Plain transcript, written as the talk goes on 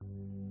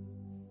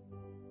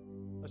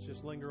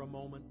just linger a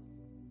moment,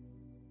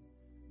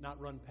 not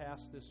run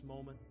past this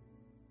moment.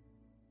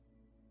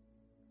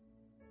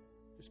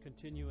 Just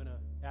continue in an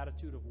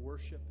attitude of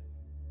worship,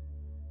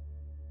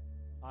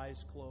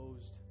 eyes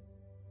closed,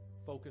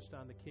 focused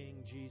on the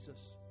King, Jesus.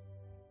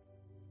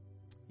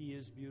 He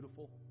is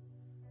beautiful.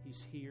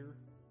 He's here.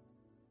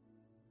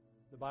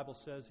 The Bible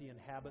says He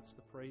inhabits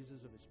the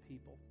praises of His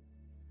people.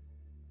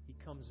 He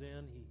comes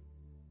in, He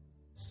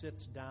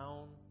sits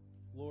down.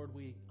 Lord,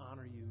 we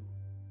honor You.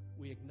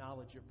 We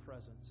acknowledge Your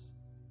presence.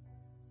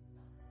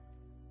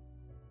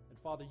 And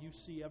Father, You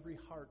see every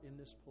heart in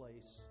this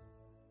place.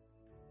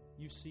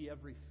 You see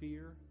every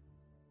fear.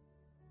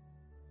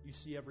 You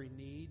see every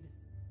need.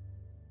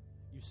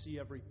 You see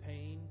every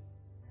pain.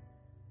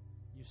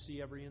 You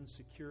see every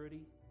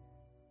insecurity.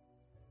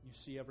 You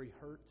see every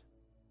hurt.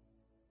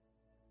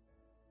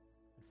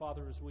 And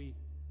Father, as we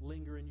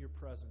linger in Your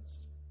presence,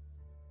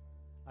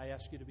 I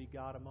ask You to be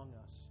God among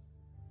us.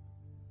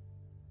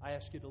 I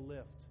ask You to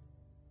lift,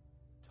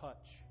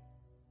 touch,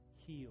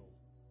 heal,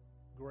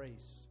 grace,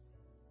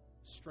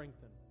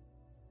 strengthen,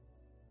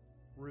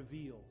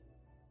 reveal.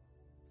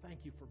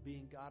 Thank You for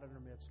being God in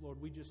our midst.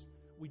 Lord,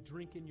 we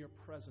drink in Your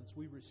presence.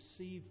 We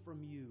receive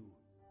from You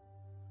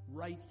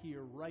right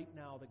here, right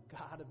now, the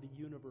God of the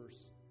universe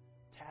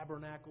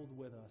tabernacled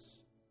with us.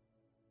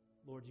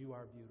 Lord, You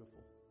are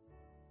beautiful.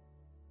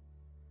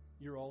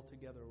 You're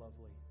altogether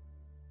lovely.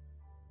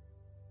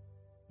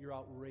 You're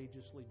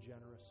outrageously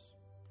generous.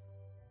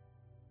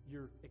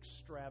 You're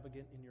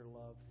extravagant in Your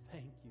love.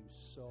 Thank You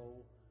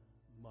so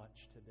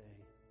much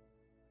today.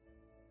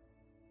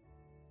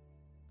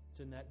 It's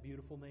in that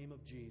beautiful name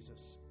of Jesus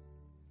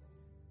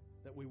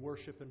that we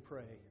worship and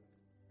pray.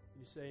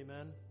 You say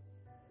amen?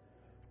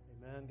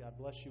 Amen. God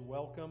bless you.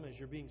 Welcome. As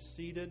you're being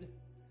seated,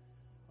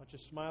 why don't you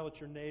smile at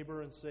your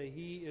neighbor and say,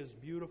 he is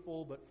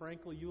beautiful, but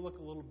frankly, you look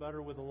a little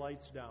better with the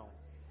lights down.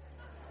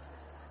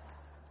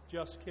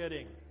 Just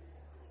kidding.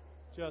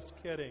 Just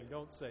kidding.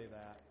 Don't say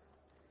that.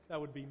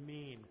 That would be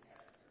mean.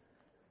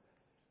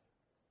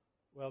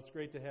 Well, it's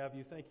great to have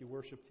you. Thank you,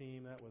 worship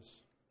team. That was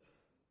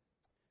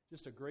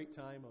just a great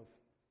time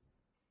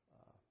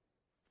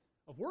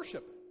of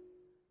worship.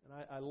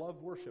 And I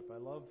love worship. I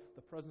love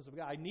the presence of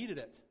God. I needed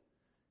it.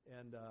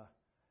 And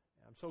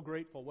I'm so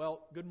grateful.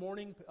 Well, good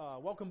morning.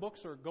 Welcome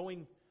books are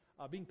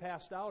being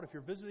passed out. If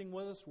you're visiting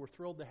with us, we're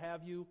thrilled to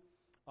have you.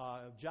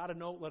 Jot a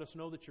note. Let us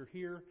know that you're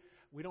here.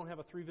 We don't have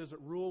a 3-visit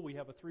rule. We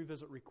have a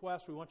 3-visit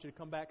request. We want you to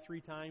come back 3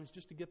 times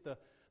just to get the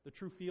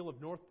true feel of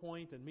North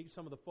Point and meet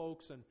some of the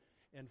folks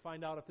and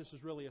find out if this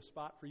is really a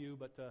spot for you.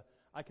 But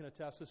I can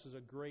attest this is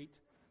a great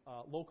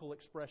local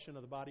expression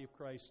of the body of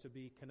Christ to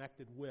be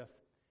connected with.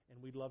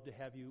 And we'd love to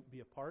have you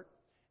be a part.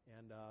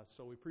 And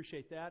so we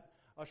appreciate that.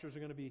 Ushers are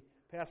going to be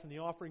passing the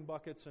offering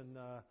buckets. And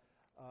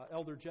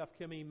Elder Jeff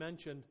Kimmey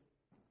mentioned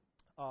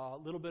a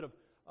little bit of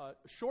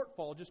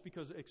shortfall just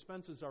because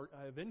expenses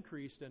have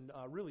increased. And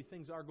really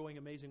things are going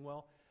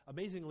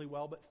amazingly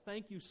well. But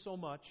thank you so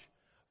much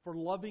for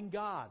loving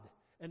God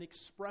and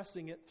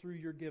expressing it through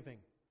your giving.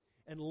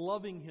 And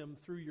loving Him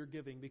through your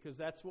giving. Because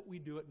that's what we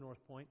do at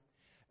North Point.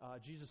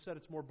 Jesus said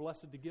it's more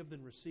blessed to give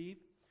than receive.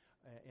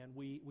 And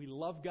we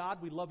love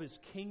God. We love His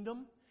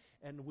kingdom.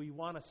 And we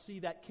want to see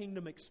that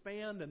kingdom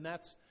expand. And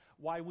that's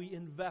why we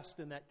invest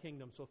in that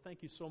kingdom. So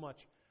thank you so much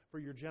for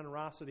your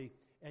generosity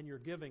and your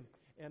giving.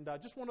 And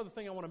just one other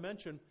thing I want to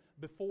mention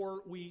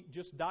before we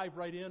just dive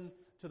right in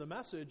to the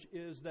message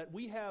is that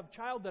we have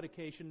child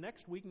dedication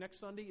next week. Next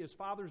Sunday is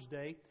Father's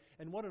Day.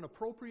 And what an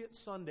appropriate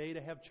Sunday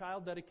to have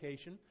child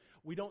dedication.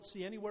 We don't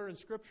see anywhere in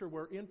Scripture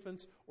where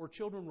infants or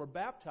children were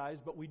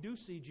baptized, but we do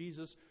see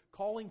Jesus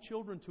calling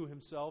children to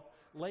Himself,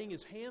 laying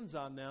His hands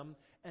on them,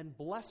 and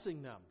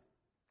blessing them.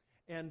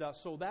 And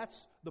so that's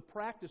the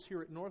practice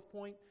here at North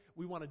Point.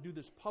 We want to do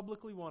this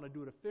publicly, we want to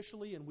do it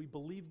officially, and we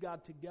believe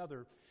God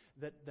together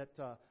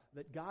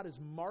that God is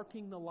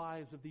marking the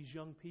lives of these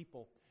young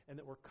people and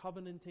that we're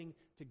covenanting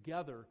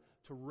together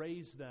to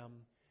raise them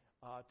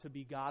to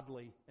be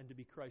godly and to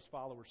be Christ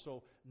followers.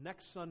 So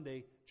next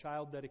Sunday,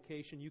 child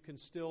dedication, you can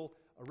still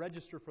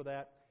register for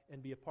that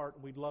and be a part,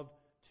 and we'd love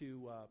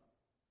to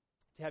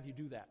have you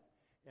do that.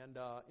 And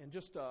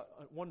just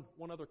one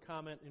other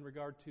comment in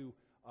regard to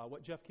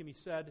what Jeff Kimmey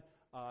said.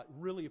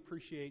 Really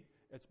appreciate,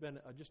 it's been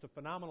just a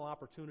phenomenal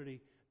opportunity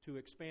to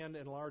expand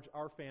and enlarge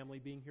our family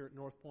being here at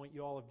North Point.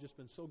 You all have just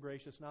been so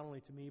gracious, not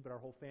only to me, but our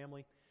whole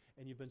family.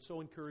 And you've been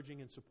so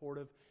encouraging and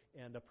supportive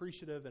and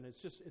appreciative. And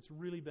it's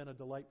really been a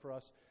delight for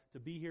us to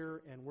be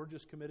here. And we're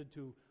just committed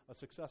to a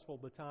successful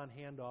baton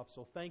handoff.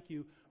 So thank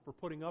you for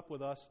putting up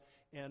with us.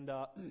 I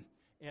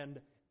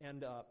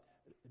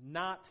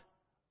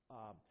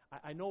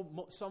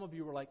know some of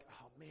you were like,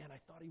 oh man, I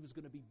thought he was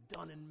going to be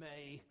done in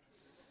May.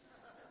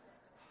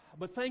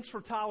 But thanks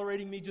for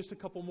tolerating me just a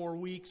couple more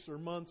weeks or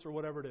months or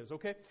whatever it is,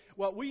 okay?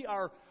 Well, we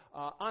are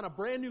on a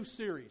brand new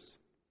series,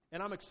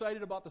 and I'm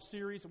excited about the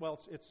series. Well,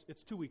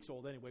 it's 2 weeks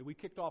old anyway. We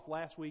kicked off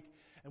last week,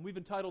 and we've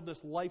entitled this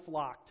Life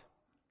Locked,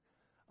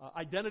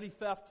 Identity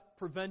Theft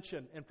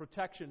Prevention and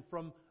Protection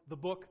from the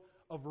book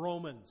of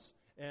Romans.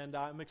 And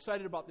I'm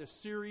excited about this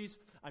series.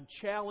 I'm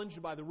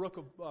challenged by the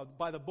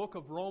book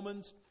of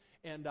Romans,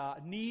 and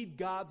need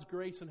God's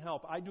grace and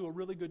help. I do a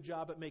really good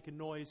job at making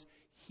noise.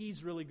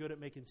 He's really good at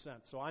making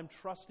sense. So I'm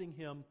trusting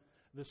Him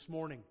this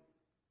morning.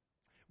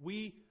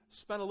 We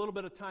spent a little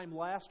bit of time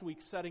last week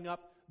setting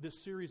up this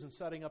series and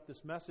setting up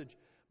this message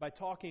by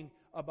talking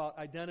about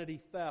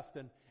identity theft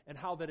and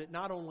how that it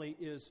not only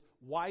is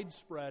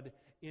widespread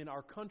in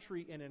our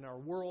country and in our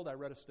world. I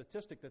read a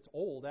statistic that's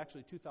old,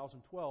 actually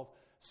 2012,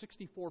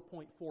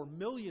 64.4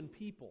 million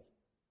people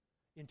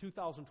in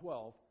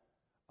 2012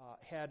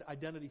 had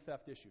identity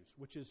theft issues,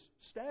 which is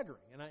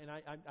staggering. And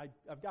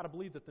I've got to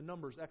believe that the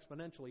number is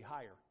exponentially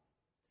higher.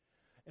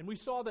 And we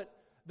saw that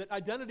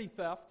identity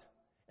theft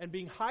and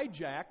being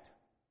hijacked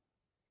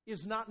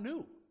is not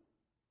new.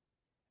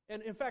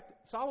 And in fact,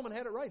 Solomon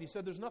had it right. He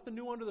said there's nothing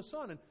new under the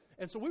sun.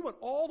 And so we went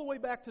all the way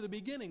back to the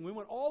beginning. We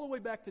went all the way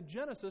back to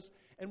Genesis,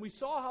 and we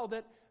saw how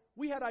that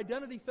we had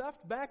identity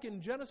theft back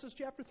in Genesis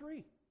chapter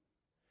 3.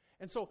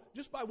 And so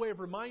just by way of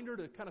reminder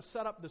to kind of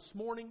set up this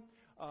morning,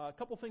 a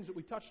couple things that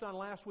we touched on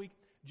last week.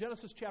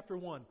 Genesis chapter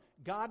 1.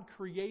 God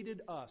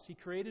created us. He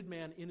created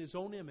man in His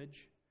own image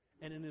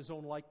and in His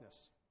own likeness.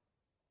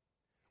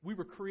 We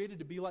were created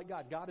to be like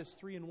God. God is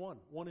 3 in 1,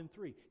 1 in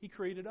 3. He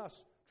created us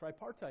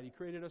tripartite. He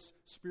created us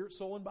spirit,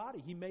 soul, and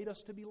body. He made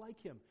us to be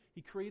like Him.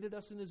 He created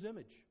us in His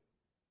image.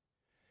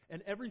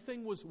 And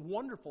everything was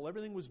wonderful.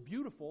 Everything was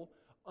beautiful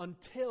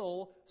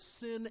until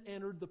sin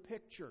entered the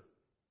picture.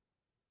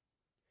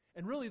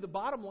 And really, the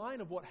bottom line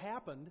of what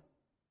happened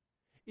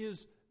is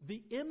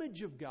the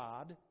image of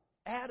God,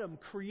 Adam,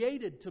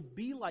 created to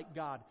be like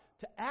God,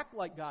 to act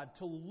like God,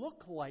 to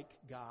look like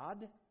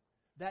God,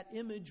 that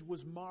image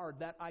was marred.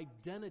 That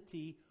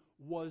identity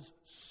was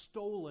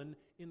stolen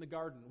in the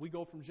garden. We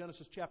go from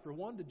Genesis chapter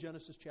 1 to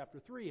Genesis chapter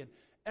 3, and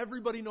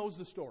everybody knows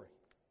the story.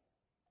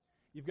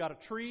 You've got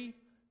a tree,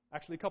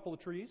 actually a couple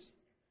of trees.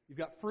 You've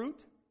got fruit.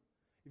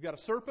 You've got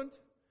a serpent.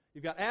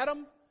 You've got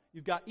Adam.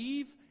 You've got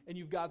Eve. And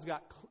you've got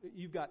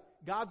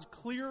God's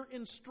clear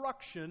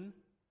instruction.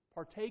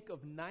 Partake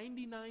of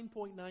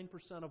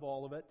 99.9% of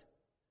all of it.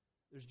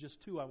 There's just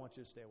two I want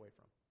you to stay away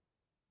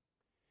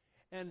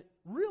from. And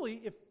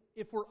really,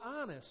 if we're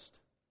honest,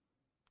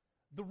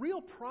 the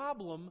real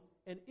problem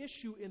and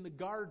issue in the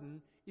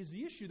garden is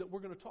the issue that we're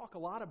going to talk a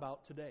lot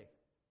about today.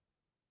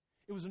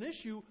 It was an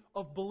issue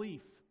of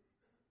belief.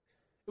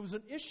 It was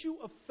an issue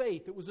of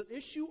faith. It was an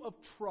issue of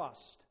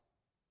trust.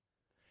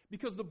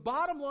 Because the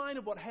bottom line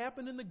of what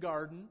happened in the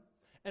garden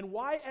and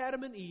why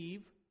Adam and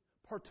Eve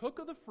partook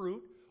of the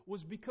fruit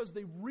was because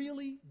they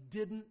really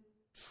didn't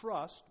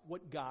trust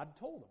what God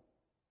told them.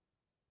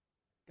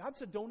 God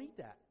said, don't eat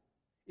that.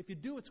 If you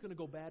do, it's going to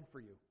go bad for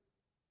you.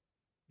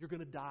 You're going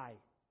to die.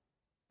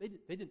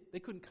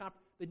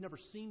 They'd never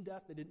seen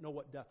death. They didn't know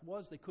what death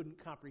was. They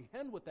couldn't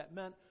comprehend what that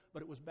meant,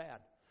 but it was bad.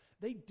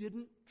 They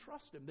didn't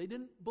trust Him. They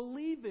didn't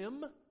believe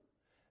Him.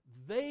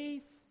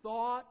 They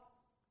thought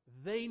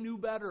they knew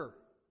better.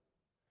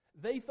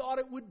 They thought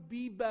it would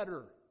be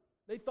better.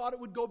 They thought it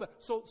would go better.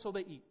 So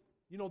they eat.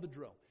 You know the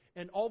drill.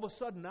 And all of a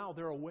sudden now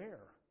they're aware.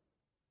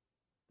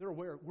 They're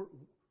aware.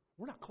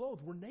 We're not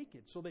clothed. We're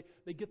naked. So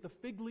they get the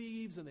fig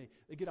leaves and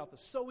they get out the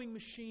sewing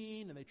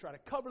machine and they try to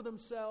cover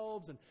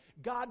themselves. And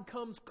God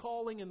comes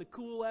calling in the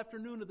cool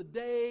afternoon of the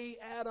day,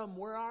 Adam,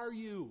 where are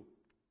you?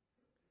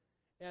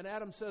 And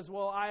Adam says,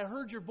 well, I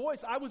heard your voice.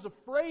 I was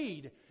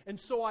afraid, and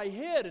so I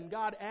hid. And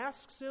God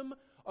asks him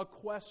a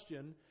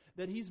question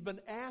that He's been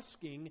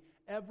asking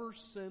ever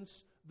since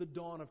the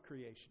dawn of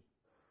creation.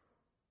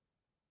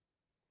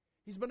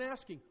 He's been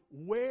asking,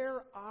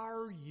 where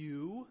are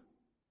you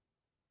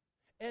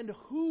and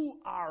who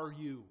are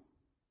you?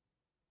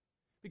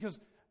 Because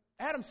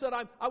Adam said,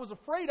 I was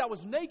afraid, I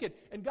was naked.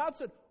 And God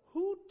said,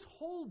 who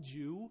told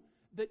you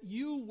that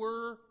you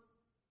were,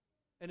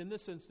 and in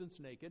this instance,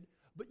 naked?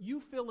 But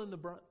you fill in the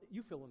blank.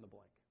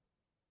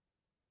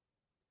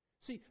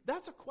 See,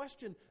 that's a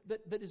question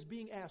that is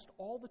being asked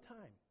all the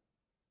time.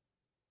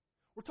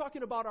 We're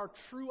talking about our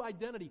true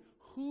identity.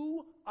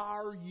 Who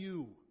are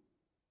you?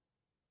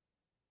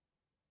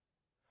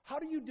 How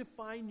do you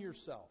define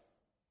yourself?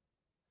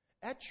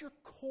 At your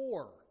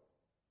core,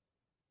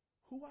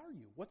 who are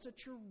you? What's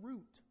at your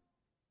root?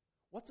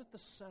 What's at the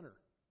center?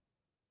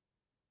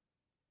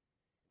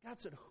 God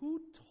said,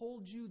 who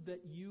told you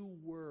that you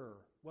were?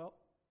 Well,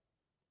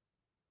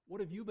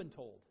 what have you been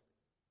told?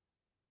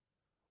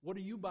 What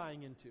are you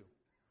buying into?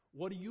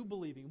 What are you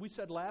believing? We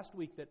said last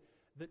week that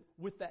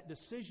with that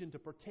decision to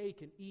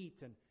partake and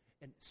eat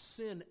and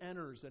sin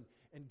enters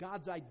and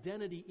God's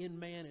identity in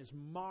man is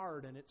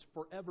marred and it's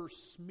forever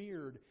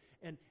smeared.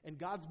 And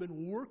God's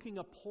been working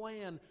a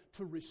plan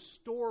to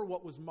restore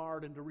what was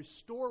marred and to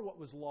restore what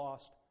was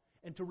lost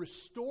and to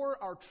restore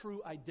our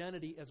true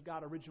identity as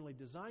God originally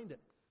designed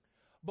it.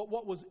 But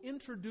what was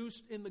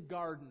introduced in the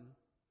garden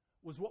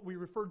was what we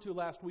referred to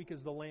last week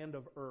as the land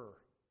of Ur.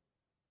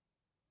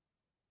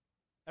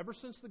 Ever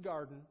since the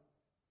garden,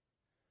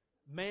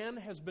 man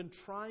has been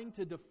trying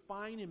to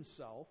define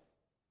himself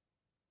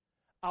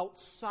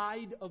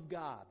outside of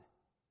God.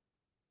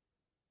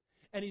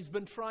 And he's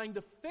been trying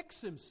to fix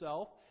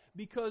himself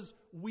because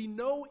we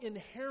know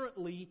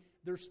inherently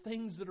there's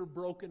things that are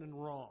broken and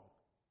wrong.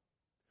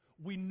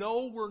 We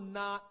know we're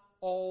not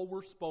all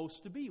we're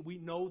supposed to be. We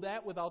know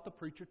that without the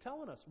preacher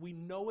telling us. We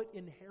know it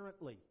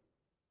inherently.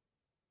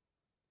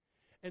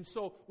 And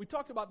so we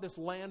talked about this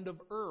land of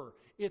Ur.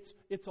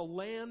 It's a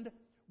land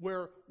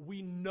where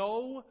we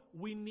know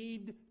we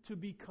need to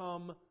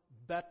become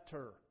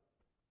better.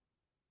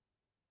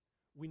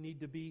 We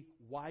need to be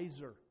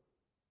wiser.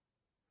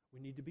 We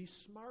need to be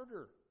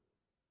smarter.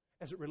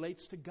 As it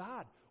relates to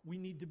God, we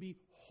need to be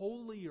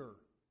holier.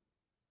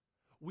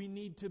 We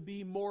need to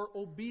be more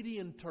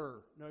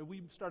obedienter. Now,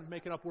 we started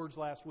making up words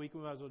last week.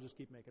 We might as well just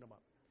keep making them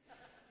up.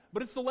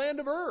 But it's the land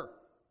of Ur.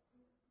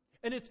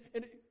 And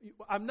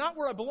I'm not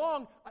where I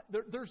belong.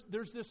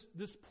 There's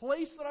this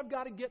place that I've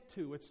got to get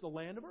to. It's the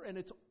land of Ur. And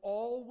it's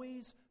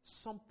always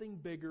something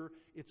bigger.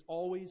 It's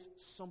always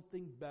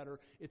something better.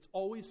 It's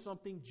always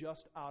something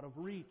just out of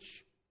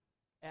reach.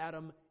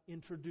 Adam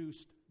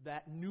introduced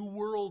that new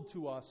world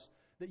to us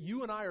that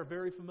you and I are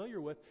very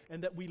familiar with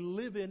and that we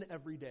live in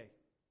every day.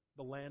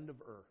 The land of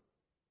Ur.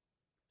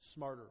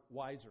 Smarter,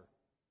 wiser,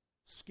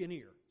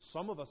 skinnier.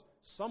 Some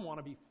want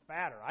to be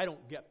fatter. I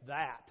don't get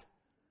that.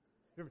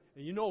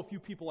 And you know a few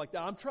people like that.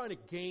 I'm trying to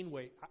gain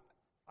weight.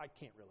 I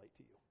can't relate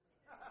to you.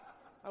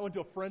 I went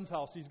to a friend's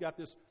house. He's got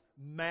this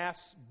mass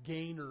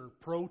gainer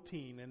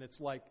protein, and it's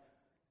like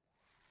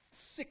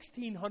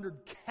 1,600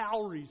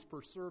 calories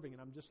per serving.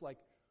 And I'm just like,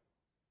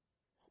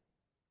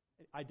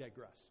 I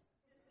digress.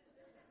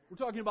 We're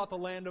talking about the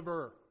land of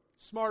Ur.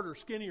 Smarter,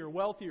 skinnier,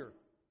 wealthier.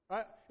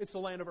 Right? It's the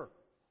land of Ur.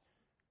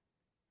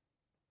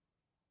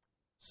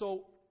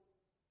 So,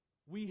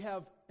 we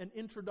have an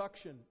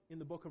introduction in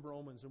the book of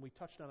Romans, and we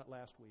touched on it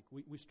last week.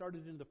 We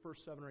started in the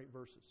first 7 or 8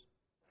 verses.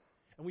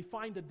 And we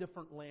find a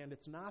different land.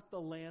 It's not the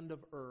land of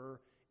Ur,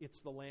 it's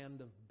the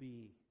land of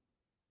B.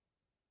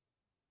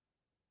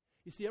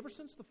 You see, ever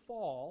since the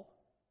fall,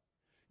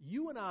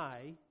 you and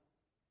I,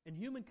 and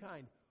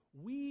humankind,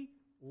 we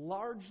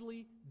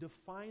largely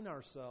define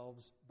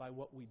ourselves by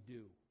what we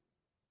do.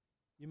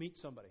 You meet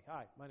somebody.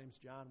 Hi, my name's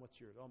John. What's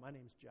yours? Oh, my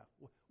name's Jeff.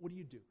 What do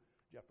you do?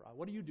 Jeff,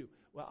 what do you do?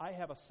 Well, I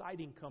have a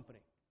siding company.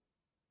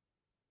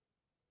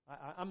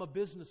 I'm a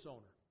business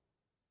owner.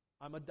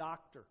 I'm a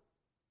doctor.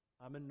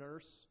 I'm a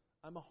nurse.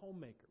 I'm a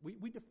homemaker.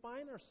 We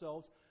define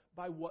ourselves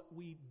by what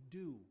we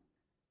do.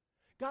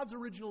 God's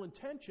original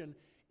intention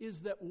is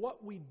that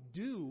what we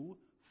do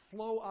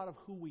flow out of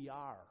who we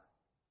are.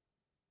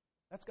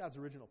 That's God's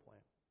original plan.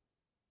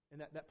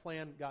 And that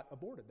plan got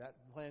aborted. That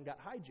plan got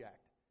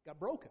hijacked, got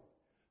broken.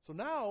 So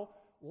now,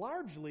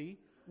 largely,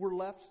 we're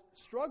left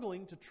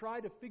struggling to try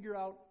to figure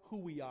out who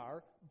we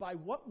are by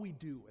what we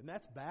do. And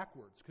that's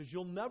backwards, because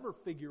you'll never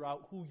figure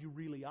out who you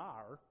really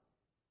are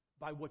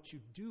by what you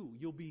do.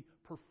 You'll be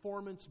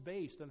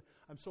performance-based. And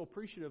I'm so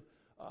appreciative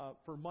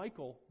for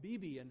Michael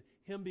Beebe and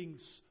him being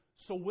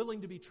so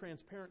willing to be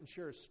transparent and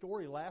share his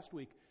story last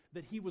week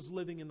that he was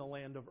living in the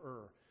land of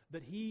Ur,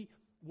 that he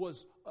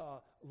was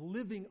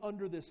living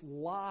under this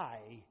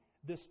lie,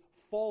 this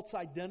false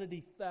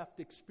identity theft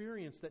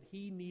experience that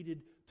he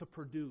needed to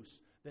produce,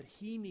 that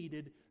he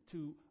needed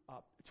to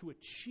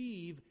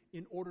achieve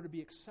in order to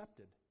be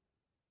accepted,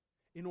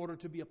 in order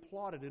to be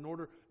applauded, in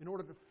order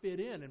to fit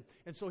in.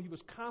 And so he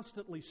was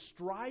constantly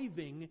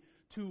striving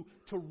to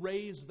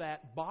raise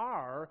that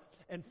bar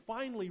and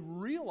finally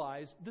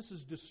realized this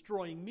is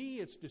destroying me,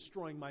 it's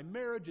destroying my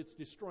marriage, it's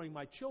destroying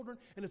my children,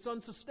 and it's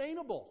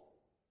unsustainable.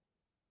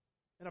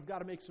 And I've got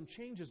to make some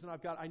changes, and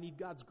I need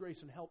God's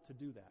grace and help to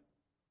do that.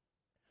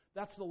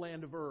 That's the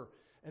land of Ur.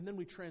 And then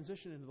we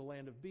transition into the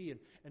land of B.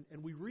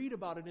 And we read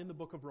about it in the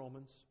book of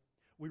Romans.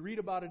 We read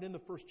about it in the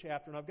first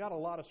chapter. And I've got a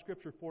lot of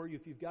scripture for you.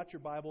 If you've got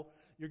your Bible,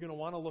 you're going to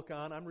want to look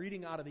on. I'm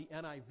reading out of the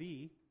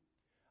NIV.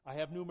 I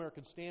have New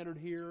American Standard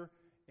here.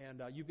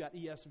 And you've got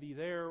ESV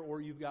there,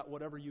 or you've got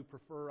whatever you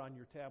prefer on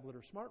your tablet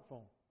or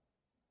smartphone.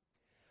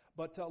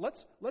 But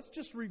let's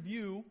just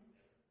review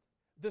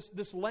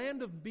this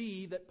land of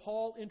B that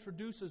Paul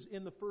introduces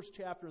in the first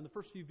chapter, in the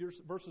first few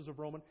verses of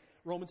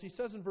Romans. He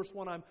says in verse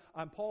 1,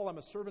 I'm Paul, I'm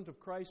a servant of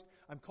Christ,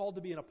 I'm called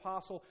to be an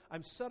apostle,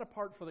 I'm set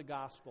apart for the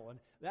gospel. And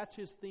that's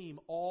his theme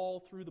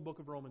all through the book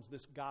of Romans,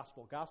 this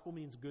gospel. Gospel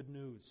means good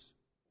news.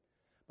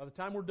 By the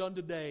time we're done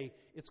today,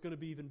 it's going to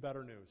be even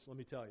better news, let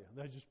me tell you.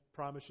 I just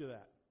promise you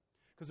that.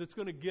 Because it's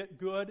going to get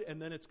good,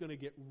 and then it's going to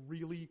get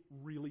really,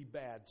 really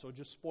bad. So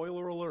just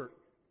spoiler alert,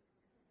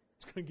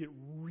 it's going to get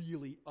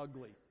really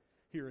ugly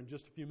here in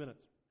just a few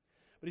minutes.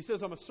 But he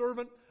says, I'm a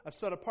servant, I've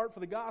set apart for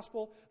the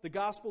gospel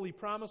he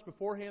promised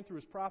beforehand through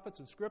his prophets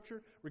in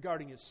Scripture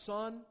regarding his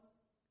Son,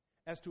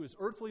 as to his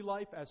earthly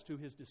life, as to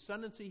his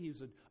descendancy.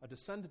 He's a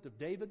descendant of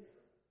David.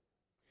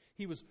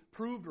 He was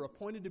proved or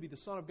appointed to be the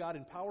Son of God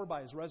in power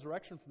by his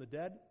resurrection from the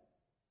dead.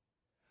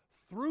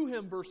 Through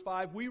him, verse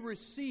 5, we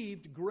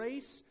received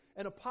grace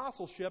and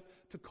apostleship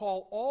to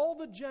call all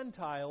the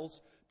Gentiles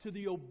to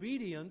the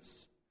obedience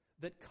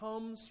that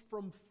comes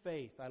from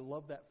faith. I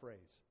love that phrase.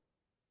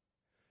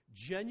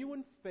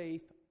 Genuine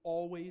faith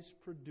always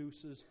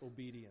produces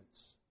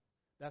obedience.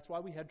 That's why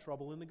we had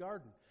trouble in the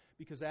garden.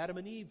 Because Adam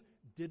and Eve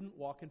didn't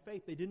walk in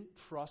faith. They didn't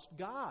trust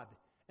God,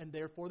 and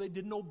therefore they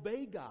didn't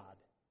obey God.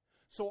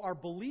 So our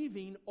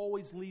believing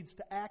always leads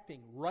to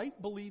acting. Right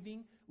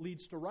believing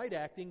leads to right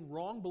acting.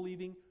 Wrong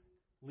believing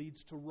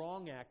leads to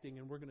wrong acting,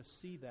 and we're going to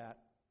see that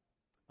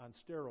on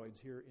steroids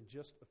here in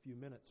just a few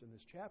minutes in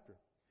this chapter.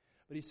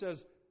 But he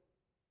says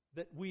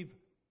that we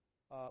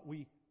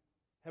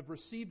have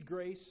received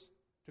grace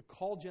to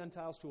call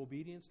Gentiles to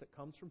obedience that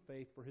comes from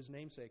faith for His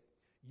name's sake.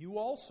 You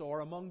also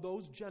are among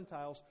those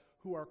Gentiles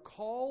who are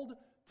called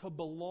to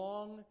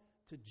belong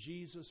to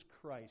Jesus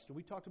Christ. And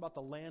we talked about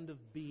the land of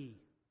B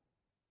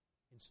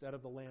instead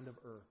of the land of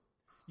Ur.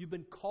 You've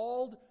been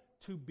called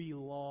to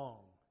belong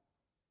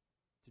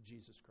to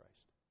Jesus Christ.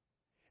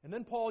 And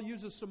then Paul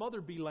uses some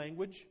other B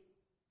language.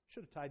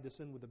 Should have tied this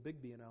in with a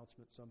big B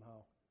announcement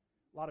somehow.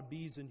 A lot of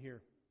B's in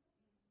here.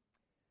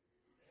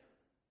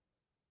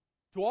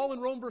 To all in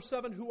Rome, verse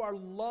 7, who are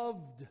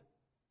loved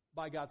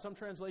by God. Some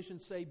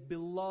translations say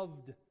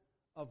beloved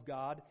of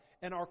God,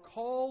 and are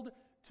called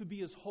to be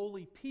His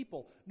holy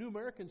people. New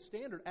American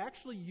Standard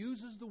actually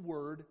uses the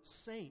word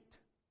saint.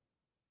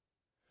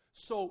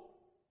 So,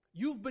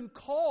 you've been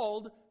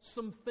called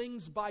some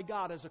things by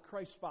God as a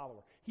Christ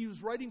follower. He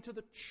was writing to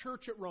the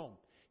church at Rome.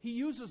 He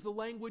uses the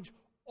language,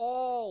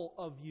 all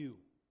of you.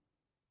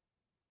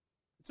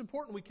 It's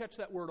important we catch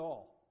that word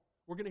all.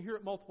 We're going to hear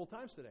it multiple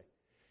times today.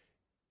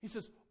 He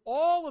says,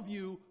 all of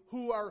you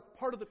who are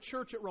part of the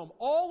church at Rome,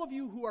 all of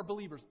you who are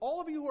believers,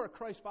 all of you who are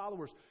Christ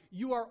followers,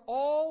 you are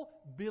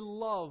all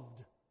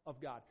beloved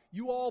of God.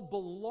 You all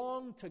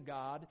belong to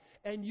God,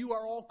 and you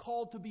are all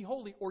called to be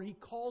holy, or He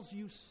calls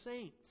you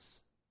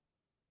saints.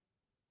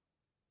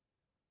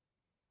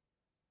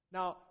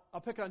 Now,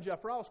 I'll pick on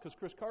Jeff Rouse because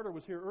Chris Carter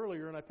was here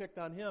earlier, and I picked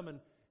on him,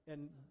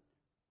 and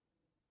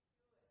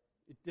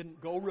it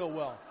didn't go real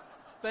well.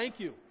 Thank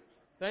you.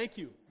 Thank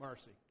you,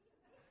 Marcy.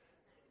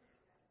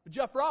 But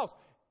Jeff Rouse,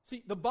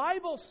 see, the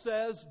Bible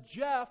says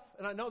Jeff,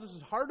 and I know this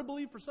is hard to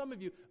believe for some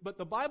of you, but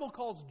the Bible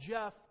calls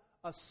Jeff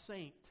a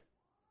saint.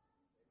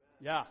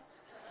 Yeah.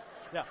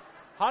 Yeah.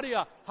 How do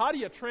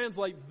you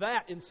translate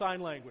that in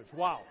sign language?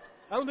 Wow.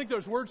 I don't think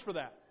there's words for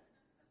that.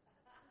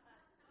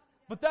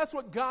 But that's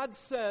what God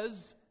says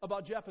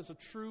about Jeff as a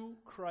true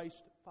Christ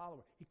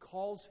follower. He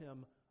calls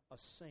him a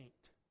saint.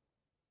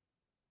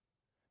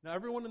 Now,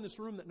 everyone in this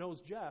room that knows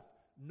Jeff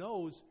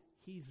knows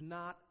he's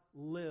not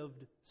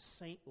lived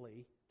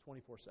saintly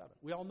 24/7.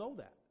 We all know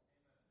that.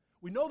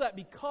 We know that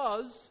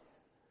because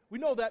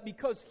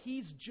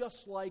he's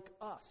just like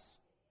us.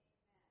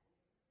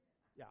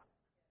 Yeah.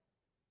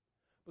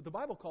 But the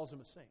Bible calls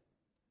him a saint.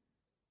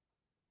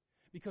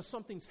 Because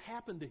something's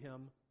happened to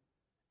him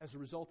as a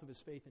result of his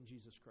faith in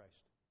Jesus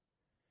Christ.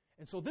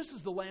 And so this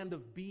is the land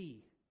of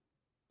B.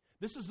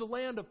 This is the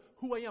land of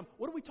who I am.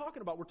 What are we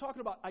talking about? We're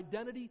talking about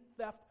identity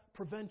theft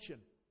prevention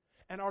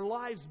and our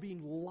lives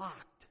being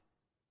locked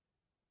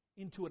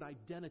into an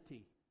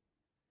identity,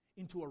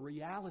 into a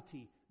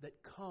reality that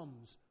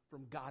comes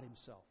from God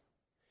Himself.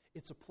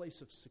 It's a place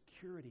of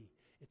security.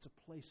 It's a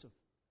place of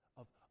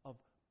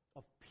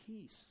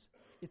peace.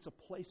 It's a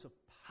place of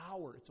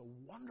power. It's a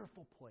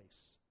wonderful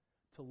place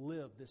to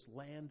live, this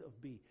land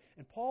of B.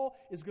 And Paul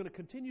is going to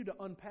continue to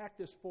unpack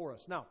this for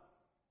us. Now,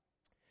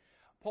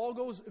 Paul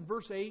goes in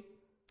verse 8.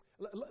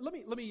 Let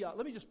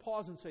me just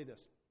pause and say this.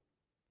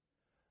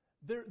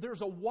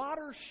 There's a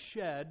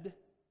watershed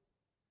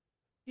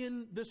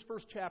in this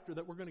first chapter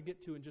that we're going to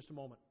get to in just a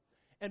moment.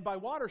 And by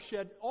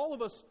watershed, all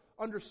of us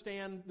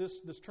understand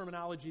this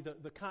terminology,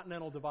 the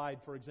Continental Divide,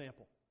 for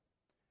example.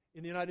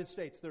 In the United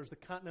States, there's the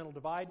Continental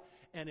Divide,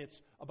 and it's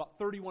about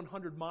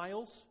 3,100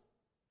 miles.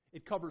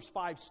 It covers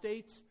 5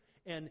 states,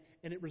 and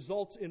it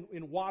results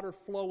in water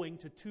flowing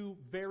to 2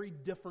 very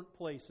different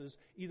places,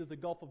 either the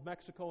Gulf of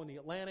Mexico and the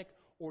Atlantic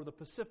or the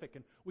Pacific.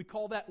 And we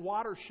call that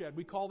watershed.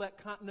 We call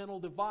that Continental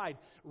Divide.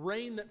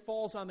 Rain that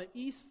falls on the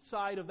east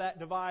side of that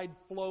divide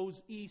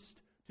flows east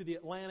to the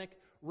Atlantic.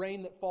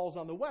 Rain that falls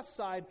on the west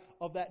side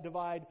of that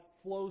divide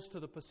flows to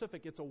the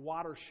Pacific. It's a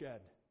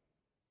watershed.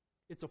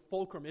 It's a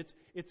fulcrum. It's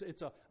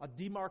a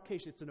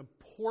demarcation. It's an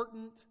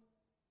important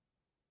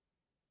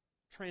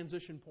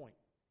transition point.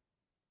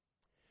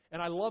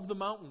 And I love the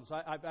mountains.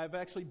 I've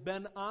actually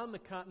been on the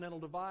Continental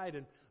Divide,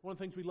 and one of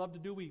the things we love to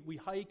do, we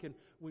hike, and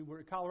we were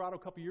in Colorado a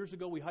couple years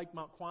ago. We hiked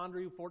Mount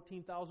Quandary,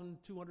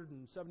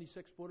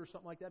 14,276 foot or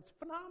something like that. It's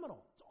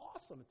phenomenal. It's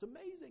awesome. It's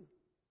amazing.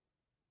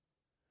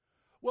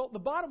 Well, the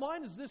bottom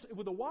line is this,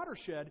 with a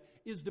watershed,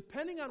 is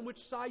depending on which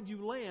side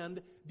you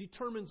land,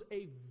 determines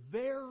a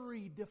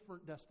very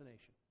different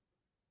destination.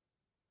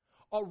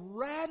 A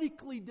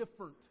radically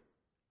different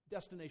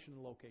destination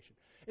and location.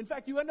 In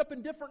fact, you end up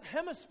in different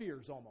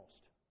hemispheres almost,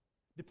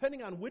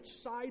 depending on which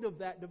side of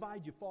that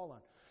divide you fall on.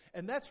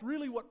 And that's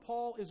really what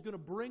Paul is going to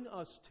bring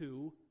us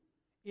to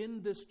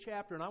in this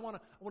chapter. And I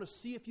want to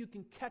see if you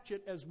can catch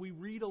it as we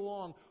read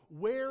along.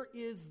 Where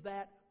is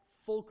that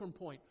fulcrum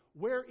point?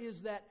 Where is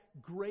that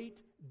great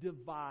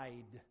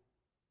divide?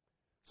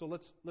 So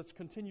let's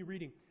continue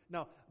reading.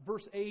 Now,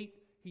 verse 8,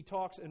 he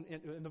talks, and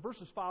in the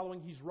verses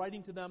following, he's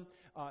writing to them.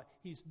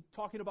 He's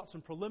talking about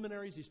some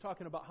preliminaries. He's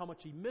talking about how much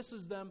he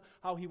misses them,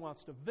 how he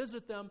wants to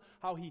visit them,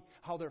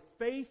 how their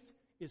faith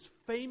is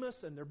famous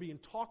and they're being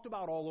talked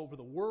about all over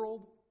the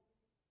world.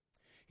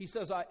 He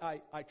says,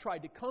 I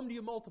tried to come to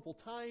you multiple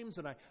times,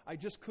 and I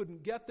just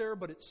couldn't get there,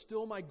 but it's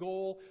still my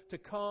goal to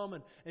come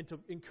and to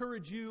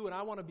encourage you, and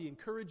I want to be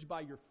encouraged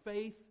by your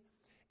faith,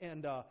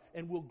 and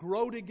we'll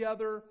grow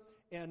together.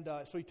 And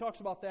so he talks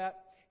about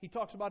that. He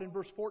talks about in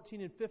verse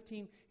 14 and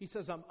 15, he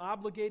says, I'm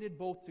obligated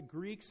both to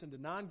Greeks and to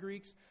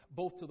non-Greeks,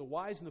 both to the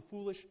wise and the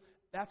foolish.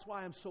 That's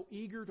why I'm so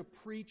eager to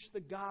preach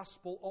the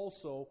gospel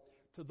also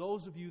to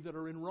those of you that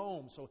are in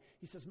Rome. So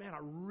he says, man, I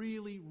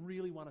really,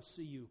 really want to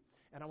see you.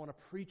 And I want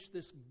to preach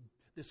this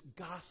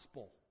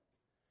gospel,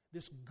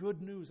 this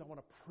good news. I want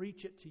to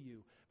preach it to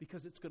you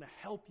because it's going to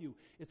help you.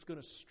 It's going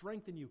to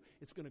strengthen you.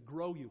 It's going to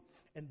grow you.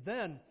 And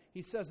then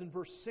he says in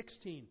verse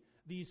 16,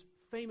 these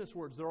famous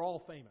words, they're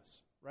all famous,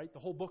 right? The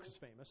whole book is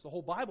famous. The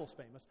whole Bible's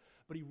famous.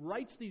 But he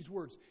writes these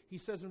words. He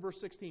says in verse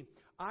 16,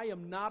 I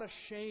am not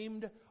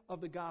ashamed of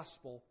the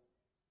gospel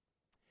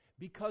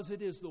because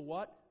it is the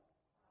what?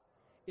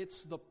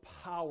 It's the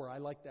power. I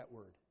like that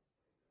word.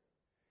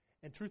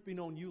 And truth be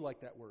known, you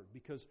like that word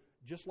because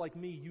just like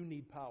me, you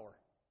need power.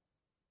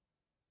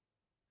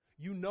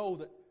 You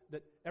know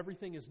that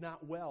everything is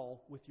not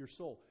well with your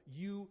soul.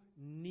 You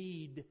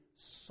need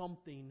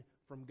something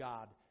from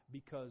God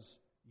because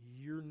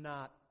you're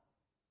not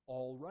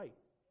all right.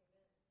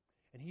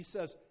 And he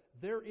says,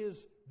 there is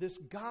this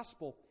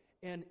gospel,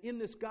 and in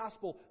this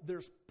gospel,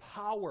 there's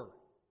power.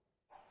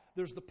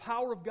 There's the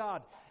power of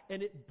God,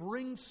 and it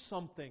brings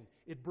something.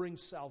 It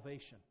brings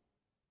salvation.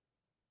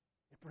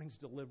 It brings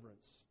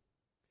deliverance.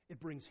 It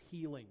brings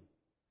healing.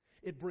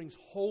 It brings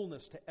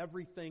wholeness to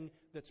everything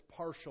that's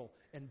partial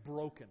and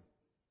broken.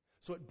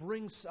 So it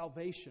brings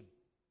salvation.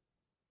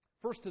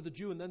 First to the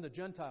Jew and then the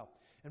Gentile.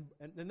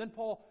 And then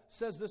Paul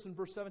says this in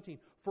verse 17.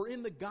 For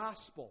in the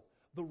gospel,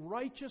 the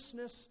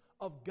righteousness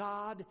of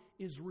God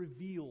is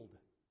revealed.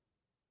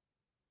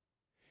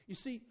 You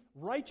see,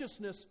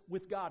 righteousness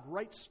with God,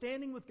 right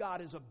standing with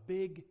God is a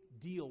big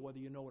deal, whether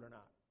you know it or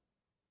not.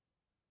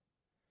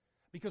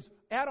 Because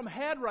Adam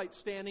had right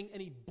standing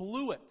and he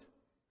blew it.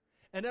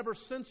 And ever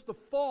since the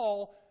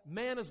fall,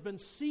 man has been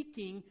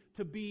seeking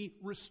to be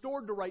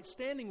restored to right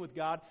standing with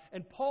God.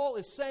 And Paul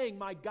is saying,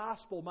 my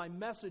gospel, my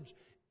message,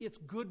 it's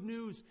good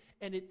news,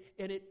 and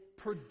it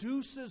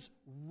produces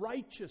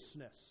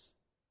righteousness.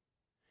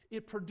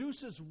 It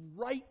produces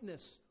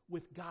rightness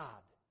with God.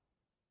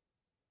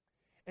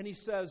 And he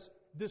says,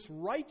 this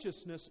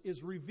righteousness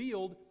is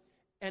revealed,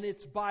 and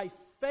it's by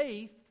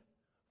faith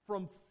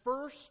from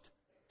first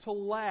to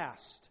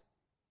last.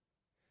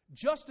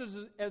 Just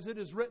as it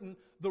is written,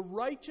 the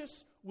righteous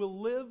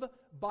will live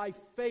by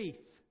faith.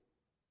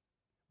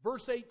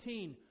 Verse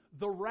 18,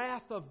 the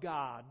wrath of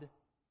God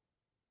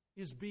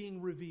is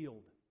being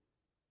revealed.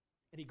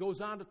 And he goes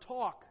on to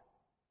talk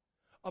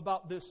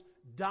about this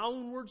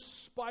downward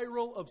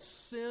spiral of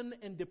sin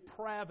and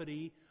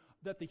depravity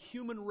that the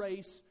human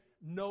race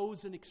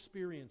knows and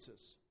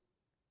experiences.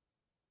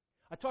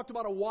 I talked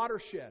about a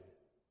watershed.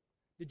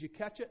 Did you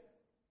catch it?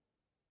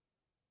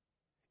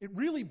 It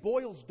really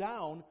boils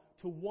down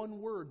to one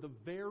word, the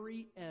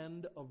very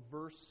end of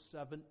verse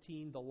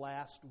 17, the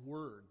last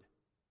word.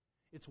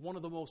 It's one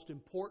of the most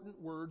important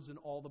words in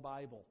all the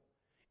Bible.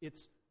 It's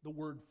the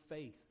word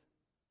faith.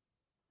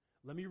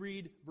 Let me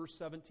read verse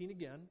 17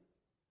 again.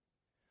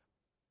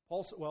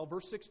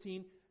 Verse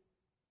 16,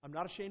 I'm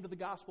not ashamed of the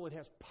gospel. It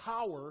has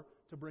power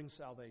to bring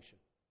salvation.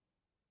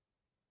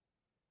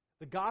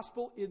 The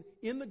gospel,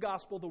 in the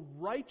gospel, the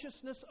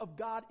righteousness of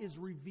God is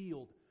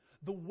revealed.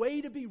 The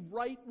way to be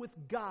right with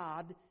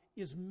God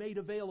is made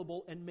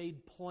available and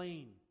made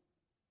plain.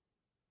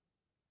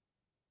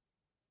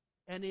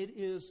 And it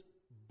is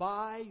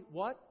by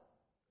what?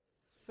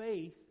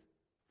 Faith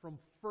from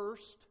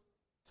first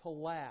to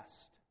last.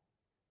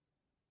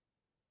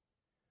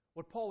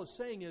 What Paul is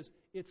saying is,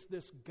 it's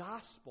this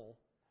gospel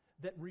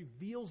that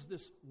reveals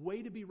this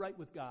way to be right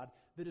with God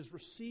that is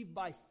received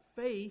by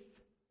faith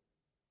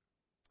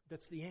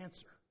that's the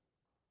answer.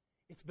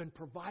 It's been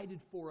provided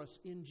for us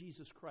in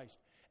Jesus Christ.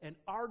 And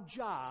our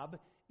job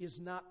is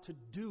not to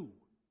do.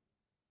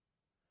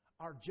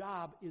 Our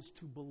job is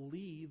to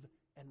believe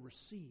and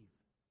receive.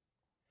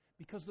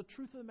 Because the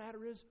truth of the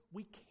matter is,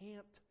 we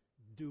can't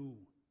do.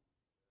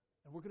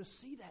 And we're going to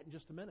see that in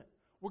just a minute.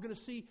 We're going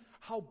to see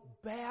how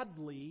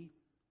badly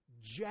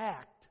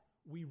jacked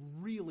we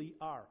really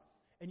are.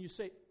 And you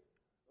say,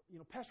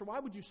 Pastor, why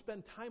would you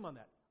spend time on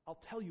that?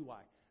 I'll tell you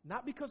why.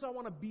 Not because I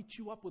want to beat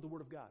you up with the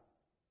Word of God.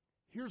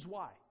 Here's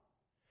why.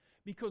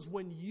 Because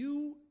when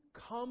you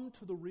come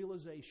to the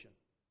realization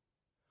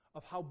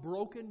of how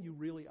broken you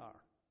really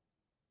are,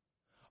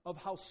 of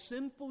how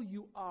sinful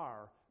you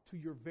are to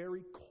your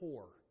very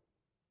core,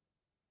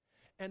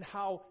 and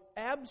how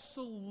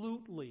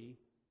absolutely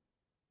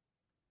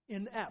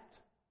inept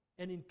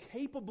and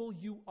incapable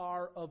you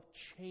are of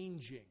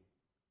changing,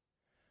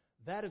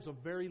 that is a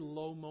very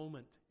low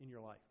moment in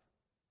your life.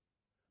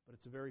 But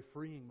it's a very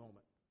freeing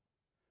moment.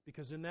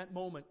 Because in that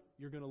moment,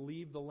 you're going to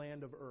leave the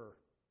land of Ur.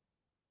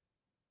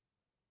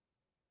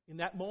 In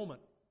that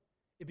moment,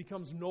 it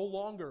becomes no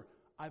longer,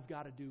 I've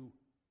got to do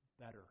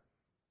better.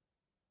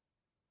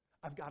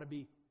 I've got to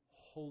be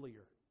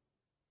holier.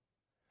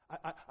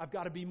 I've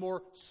got to be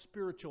more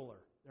spiritualer.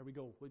 There we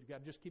go. We've got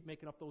to just keep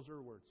making up those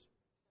Ur words.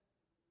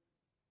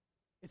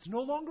 It's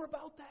no longer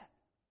about that.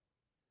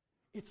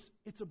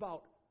 It's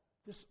about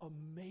this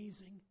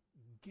amazing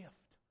gift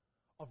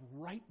of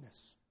rightness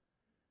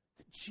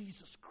that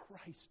Jesus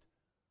Christ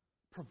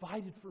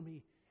provided for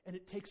me. And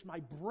it takes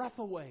my breath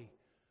away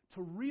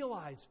to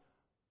realize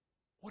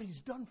what He's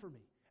done for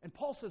me. And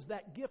Paul says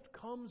that gift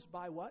comes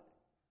by what?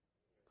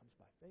 It comes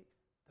by faith.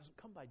 It doesn't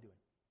come by doing.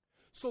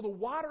 So the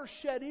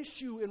watershed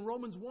issue in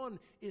Romans 1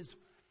 is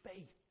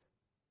faith.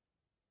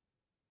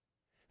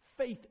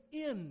 Faith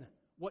in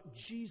what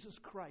Jesus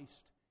Christ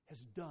has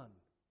done.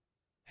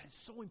 That is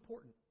so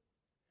important.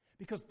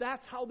 Because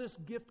that's how this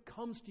gift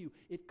comes to you.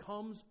 It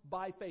comes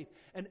by faith.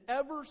 And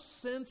ever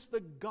since the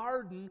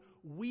garden,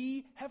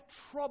 we have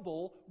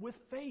trouble with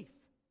faith.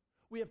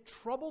 We have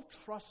trouble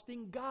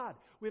trusting God.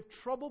 We have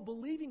trouble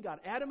believing God.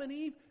 Adam and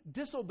Eve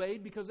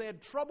disobeyed because they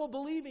had trouble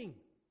believing.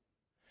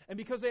 And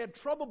because they had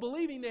trouble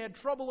believing, they had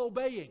trouble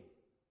obeying.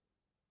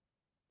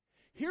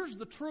 Here's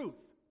the truth.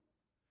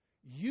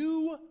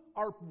 You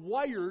are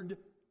wired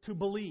to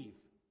believe.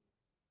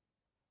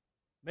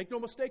 Make no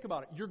mistake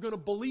about it. You're going to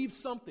believe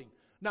something.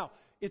 Now,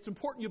 it's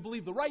important you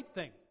believe the right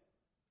thing.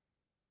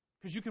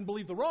 Because you can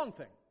believe the wrong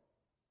thing.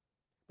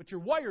 But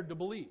you're wired to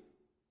believe.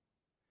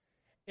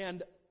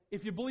 And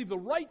if you believe the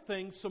right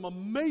thing, some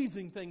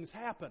amazing things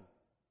happen.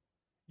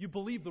 You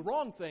believe the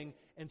wrong thing,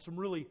 and some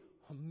really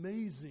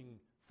amazing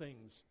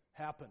things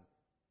happen.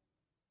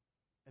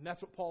 And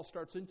that's what Paul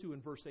starts into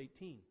in verse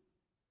 18.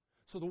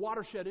 So the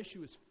watershed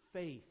issue is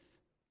faith.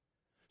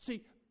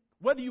 See,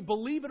 whether you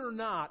believe it or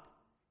not,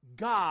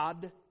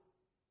 God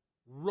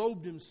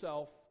robed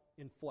Himself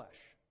in flesh.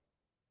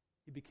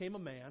 He became a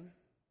man.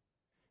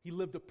 He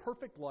lived a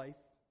perfect life,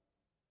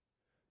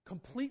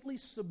 completely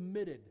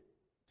submitted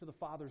to the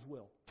Father's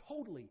will.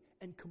 Totally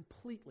and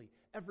completely.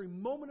 Every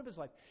moment of His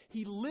life.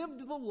 He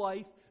lived the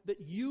life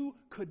that you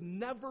could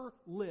never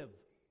live.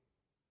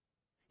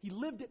 He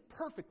lived it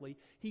perfectly.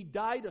 He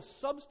died a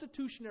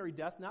substitutionary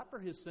death, not for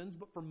His sins,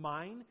 but for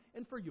mine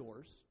and for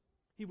yours.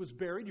 He was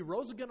buried. He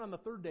rose again on the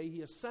third day.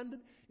 He ascended,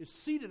 is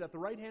seated at the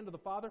right hand of the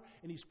Father,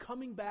 and He's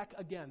coming back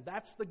again.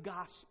 That's the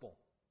gospel.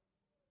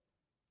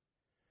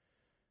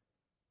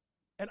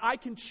 And I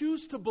can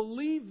choose to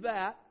believe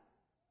that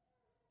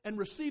and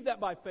receive that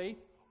by faith,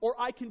 or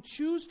I can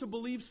choose to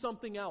believe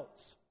something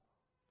else.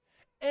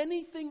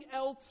 Anything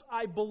else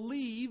I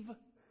believe,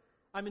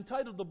 I'm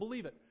entitled to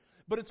believe it.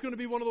 But it's going to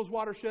be one of those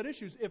watershed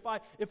issues.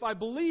 If I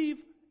believe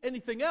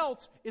anything else,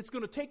 it's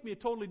going to take me a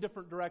totally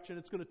different direction.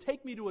 It's going to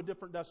take me to a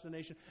different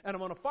destination. And I'm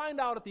going to find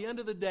out at the end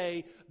of the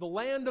day, the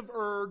land of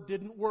Ur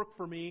didn't work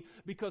for me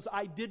because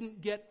I didn't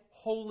get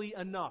holy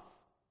enough.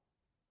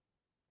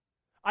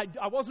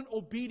 I wasn't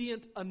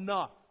obedient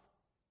enough.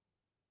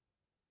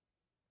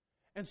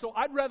 And so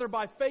I'd rather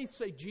by faith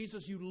say,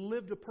 Jesus, you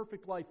lived a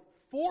perfect life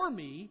for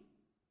me,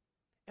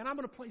 and I'm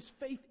going to place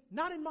faith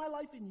not in my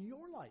life, in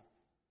your life.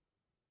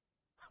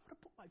 I'm going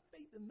to put my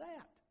faith in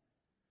that.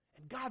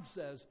 And God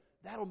says,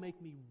 that'll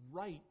make me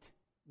right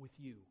with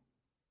you.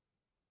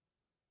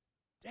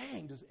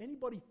 Dang,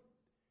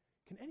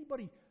 can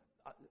anybody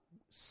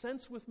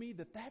sense with me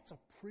that that's a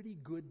pretty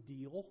good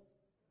deal?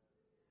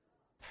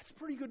 That's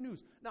pretty good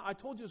news. Now, I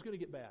told you it was going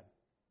to get bad.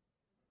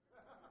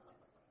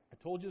 I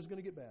told you it was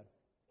going to get bad.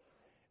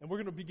 And we're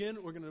going to begin,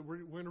 we're going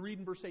to read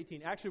in verse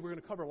 18. Actually, we're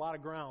going to cover a lot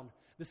of ground.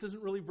 This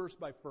isn't really verse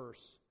by verse.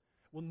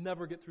 We'll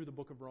never get through the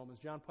book of Romans.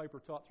 John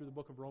Piper taught through the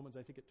book of Romans.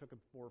 I think it took him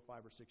 4 or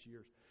 5 or 6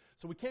 years.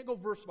 So we can't go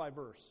verse by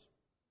verse.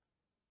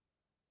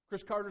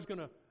 Chris Carter's going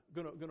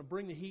to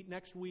bring the heat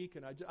next week,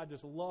 and I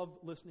just love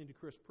listening to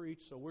Chris preach,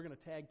 so we're going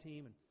to tag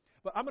team.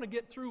 But I'm going to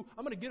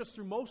get us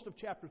through most of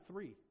chapter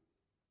 3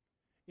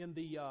 in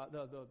the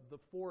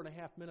 4.5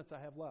 minutes I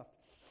have left.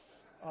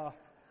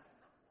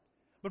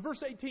 But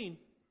verse 18,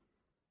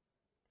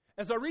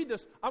 as I read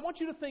this, I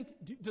want you to think,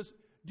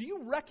 do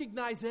you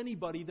recognize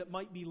anybody that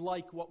might be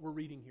like what we're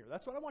reading here?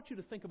 That's what I want you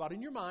to think about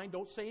in your mind.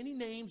 Don't say any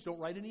names. Don't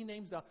write any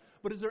names down.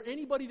 But is there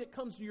anybody that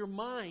comes to your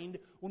mind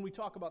when we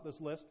talk about this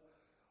list?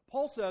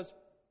 Paul says,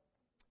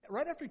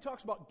 right after he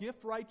talks about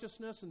gift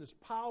righteousness and this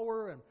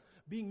power and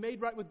being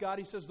made right with God,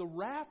 he says, the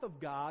wrath of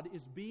God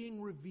is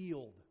being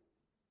revealed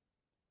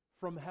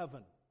from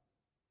heaven.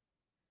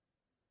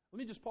 Let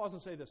me just pause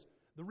and say this.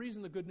 The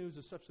reason the good news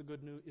is such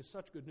good news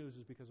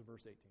is because of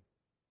verse 18.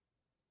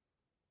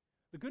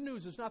 The good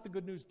news is not the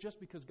good news just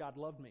because God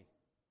loved me.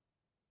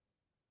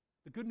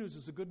 The good news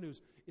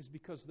is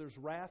because there's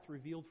wrath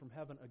revealed from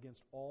heaven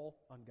against all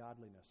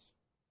ungodliness.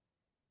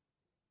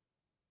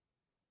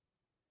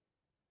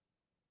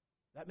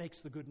 That makes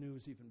the good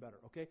news even better,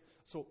 okay?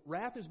 So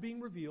wrath is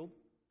being revealed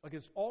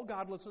against all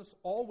godlessness,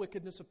 all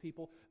wickedness of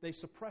people. They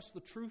suppress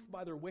the truth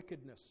by their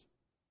wickedness.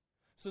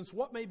 Since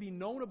what may be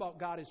known about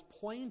God is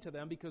plain to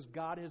them because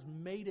God has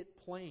made it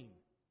plain.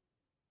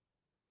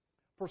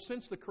 For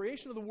since the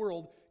creation of the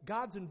world,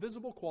 God's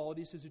invisible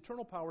qualities, His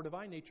eternal power,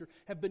 divine nature,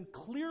 have been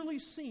clearly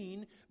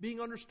seen,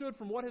 being understood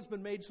from what has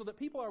been made, so that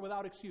people are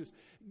without excuse.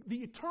 The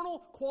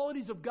eternal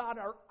qualities of God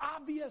are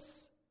obvious.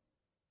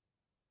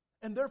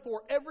 And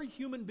therefore, every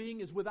human being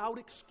is without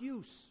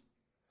excuse.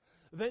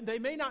 They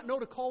may not know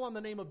to call on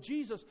the name of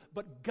Jesus,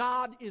 but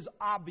God is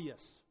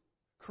obvious.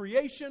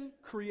 Creation,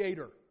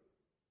 creator.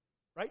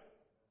 Right?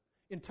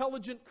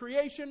 Intelligent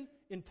creation,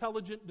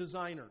 intelligent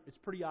designer. It's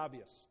pretty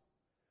obvious.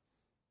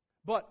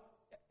 But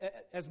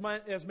as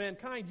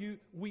mankind,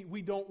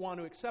 we don't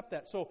want to accept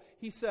that. So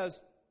he says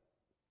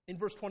in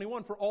verse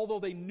 21, for although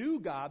they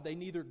knew God, they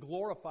neither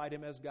glorified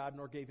Him as God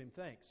nor gave Him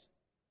thanks.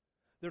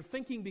 Their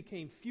thinking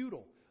became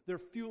futile. Their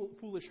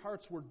foolish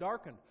hearts were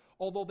darkened.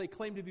 Although they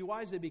claimed to be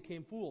wise, they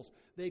became fools.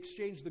 They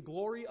exchanged the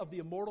glory of the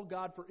immortal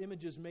God for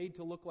images made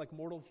to look like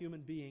mortal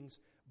human beings,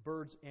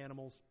 birds,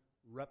 animals,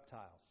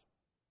 reptiles.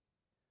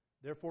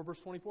 Therefore,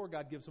 verse 24,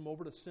 God gives them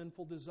over to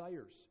sinful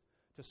desires,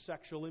 to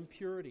sexual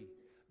impurity,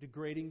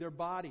 degrading their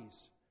bodies,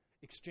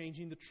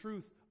 exchanging the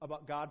truth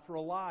about God for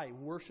a lie,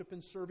 worship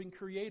and serving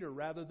created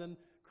rather than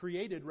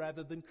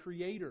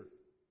creator.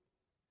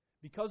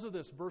 Because of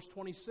this, verse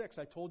 26,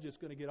 I told you it's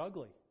going to get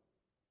ugly.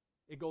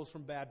 It goes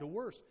from bad to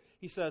worse.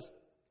 He says,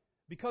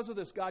 because of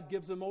this, God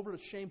gives them over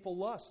to shameful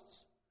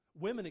lusts,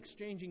 women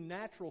exchanging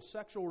natural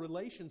sexual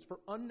relations for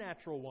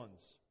unnatural ones.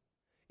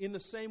 In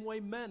the same way,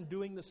 men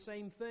doing the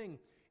same thing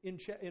in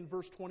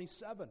verse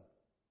 27.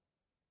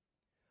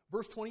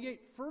 Verse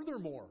 28,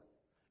 furthermore,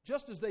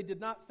 just as they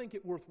did not think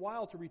it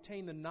worthwhile to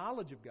retain the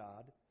knowledge of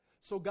God,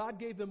 so God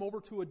gave them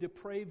over to a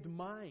depraved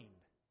mind.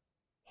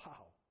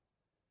 Wow.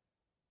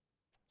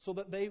 So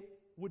that they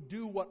would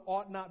do what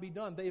ought not be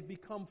done. They have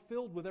become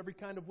filled with every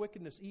kind of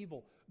wickedness,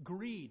 evil,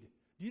 greed.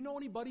 Do you know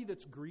anybody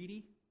that's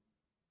greedy?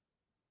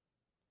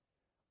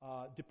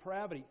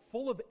 Depravity,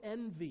 full of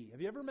envy.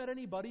 Have you ever met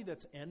anybody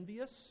that's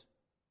envious?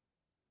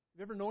 Have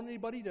you ever known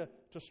anybody to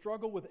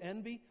struggle with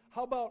envy?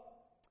 How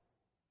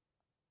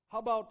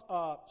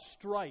about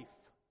strife?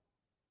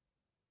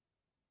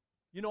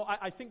 You know,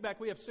 I think back,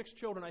 we have 6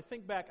 children.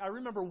 I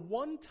remember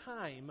one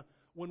time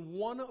when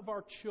one of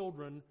our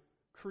children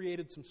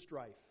created some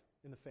strife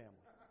in the family.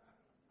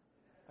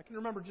 I can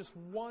remember just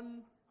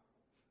one.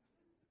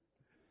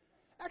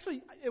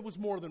 Actually, it was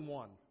more than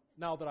one.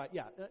 Now that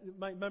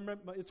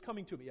it's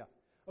coming to me, yeah.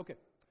 Okay.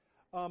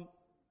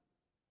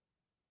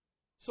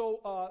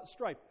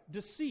 Strife.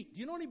 Deceit.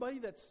 Do you know anybody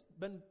that's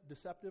been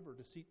deceptive or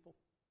deceitful?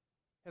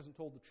 Hasn't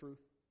told the truth?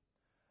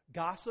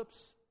 Gossips.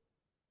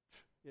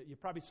 You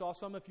probably saw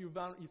some if you've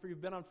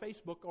been on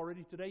Facebook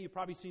already today. You've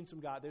probably seen some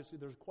guys.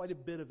 There's quite a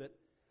bit of it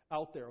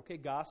out there. Okay,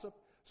 gossip,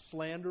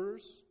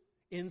 slanderers,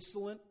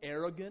 insolent,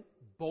 arrogant,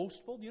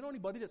 boastful. Do you know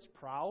anybody that's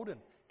proud and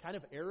kind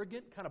of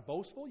arrogant, kind of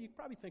boastful? You can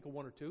probably think of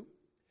one or two.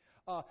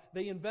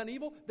 They invent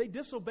evil. They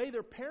disobey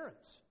their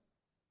parents.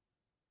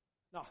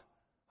 Now,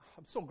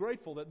 I'm so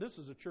grateful that this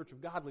is a church of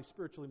godly,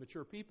 spiritually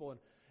mature people,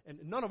 and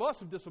none of us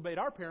have disobeyed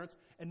our parents,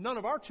 and none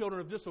of our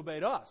children have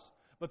disobeyed us.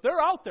 But they're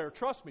out there,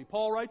 trust me.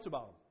 Paul writes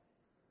about them.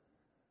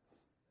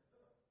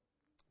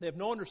 They have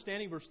no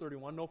understanding, verse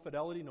 31, no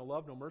fidelity, no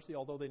love, no mercy,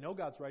 although they know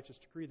God's righteous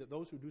decree that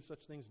those who do such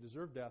things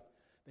deserve death.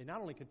 They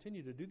not only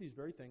continue to do these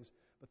very things,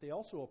 but they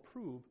also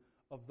approve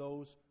of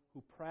those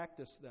who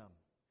practice them.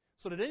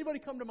 So did anybody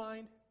come to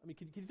mind? I mean,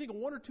 can you think of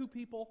one or two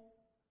people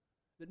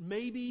that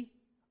maybe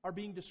are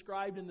being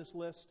described in this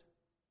list?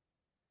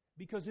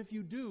 Because if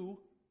you do,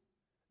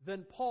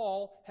 then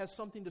Paul has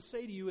something to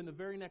say to you in the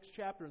very next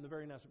chapter, in the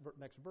very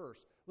next verse.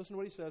 Listen to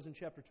what he says in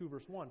chapter 2,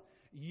 verse 1.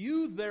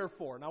 You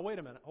therefore, now wait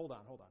a minute, hold on.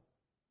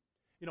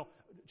 You know,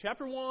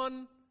 chapter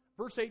 1,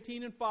 verse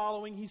 18 and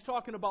following, he's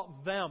talking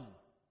about them.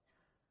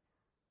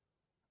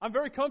 I'm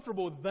very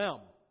comfortable with them.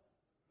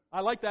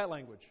 I like that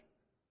language.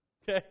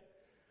 Okay?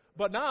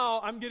 But now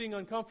I'm getting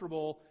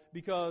uncomfortable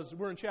because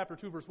we're in chapter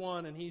 2, verse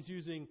 1, and he's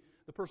using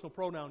the personal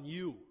pronoun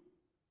you.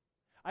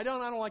 I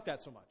don't like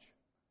that so much.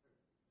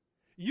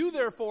 You,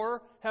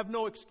 therefore, have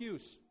no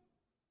excuse.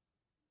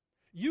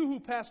 You who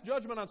pass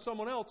judgment on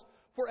someone else,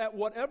 for at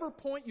whatever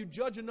point you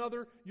judge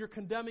another, you're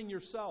condemning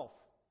yourself.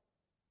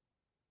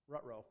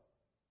 Ruh-roh.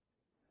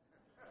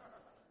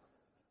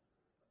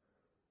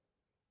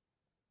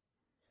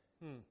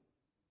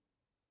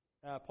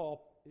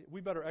 Paul, we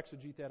better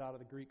exegete that out of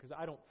the Greek because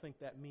I don't think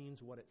that means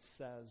what it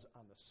says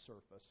on the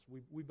surface.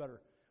 We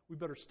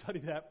better study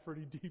that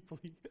pretty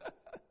deeply.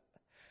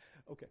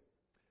 Okay.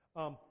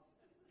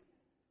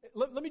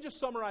 Let me just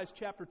summarize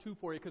chapter 2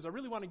 for you because I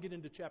really want to get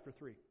into chapter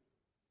 3.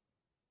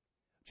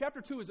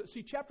 Chapter 2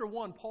 chapter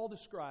 1, Paul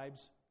describes,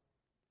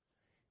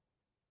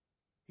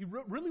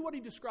 really what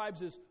he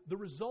describes is the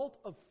result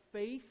of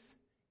faith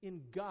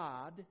in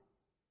God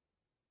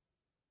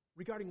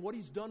regarding what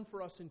He's done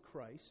for us in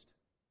Christ.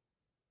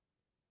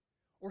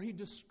 Or he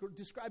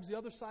describes the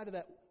other side of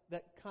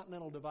that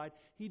continental divide.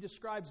 He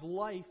describes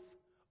life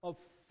of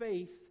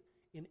faith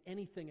in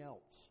anything else.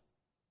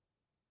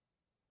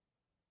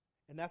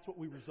 And that's what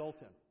we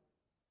result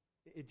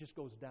in. It just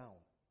goes down.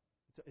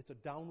 It's a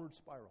downward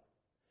spiral.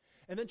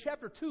 And then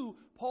chapter 2,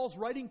 Paul's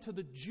writing to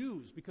the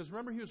Jews, because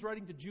remember he was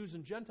writing to Jews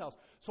and Gentiles.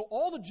 So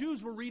all the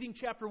Jews were reading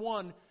chapter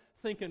 1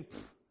 thinking,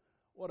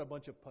 what a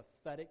bunch of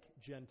pathetic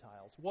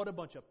Gentiles. What a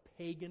bunch of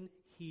pagan,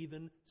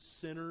 heathen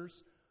sinners.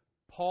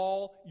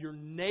 Paul, you're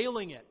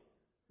nailing it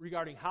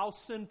regarding how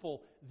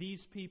sinful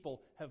these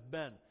people have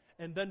been.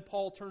 And then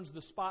Paul turns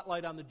the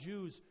spotlight on the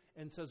Jews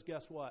and says,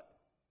 guess what?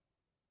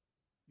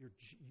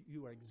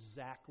 You are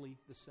exactly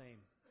the same.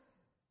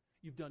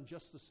 You've done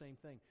just the same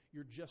thing.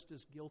 You're just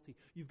as guilty.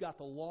 You've got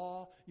the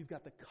law, you've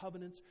got the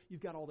covenants,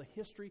 you've got all the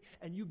history,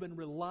 and you've been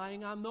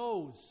relying on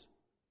those.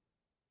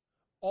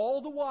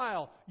 All the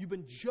while, you've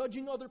been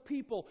judging other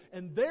people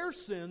and their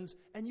sins,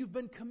 and you've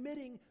been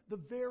committing the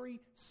very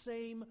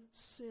same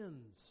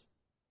sins.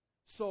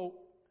 So,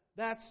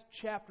 that's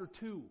chapter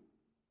 2.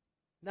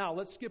 Now,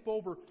 let's skip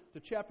over to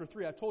chapter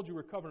 3. I told you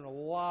we're covering a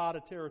lot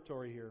of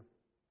territory here.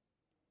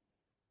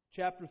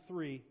 Chapter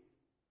 3.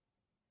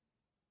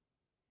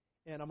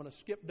 And I'm going to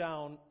skip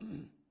down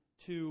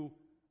to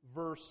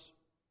verse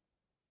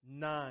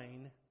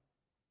 9.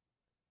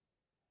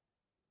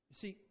 You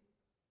see,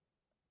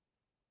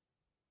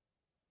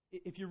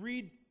 if you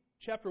read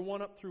chapter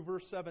 1 up through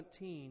verse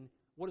 17,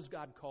 what does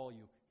God call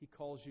you? He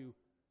calls you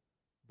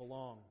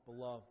belong,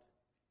 beloved,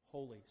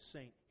 holy,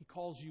 saint. He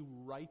calls you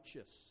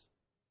righteous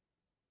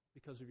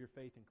because of your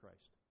faith in Christ.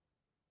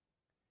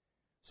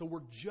 So we're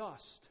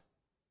just.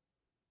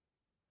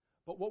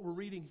 But what we're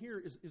reading here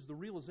is the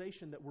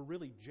realization that we're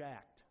really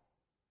jacked.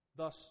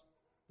 Thus,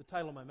 the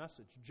title of my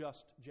message,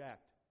 Just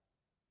Jacked.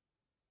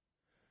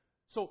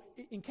 So,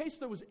 in case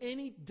there was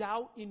any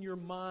doubt in your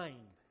mind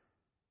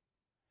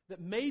that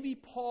maybe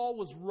Paul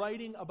was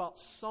writing about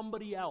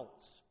somebody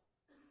else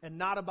and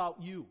not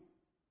about you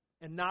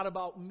and not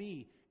about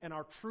me and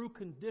our true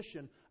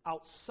condition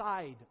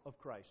outside of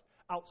Christ,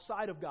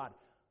 outside of God,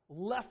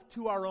 left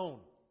to our own.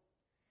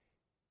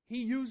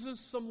 He uses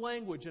some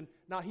language, and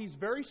now he's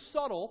very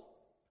subtle.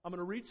 I'm going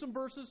to read some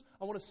verses.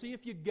 I want to see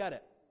if you get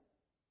it.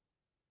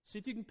 See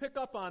if you can pick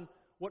up on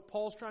what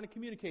Paul's trying to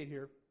communicate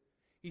here.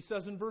 He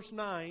says in verse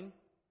 9,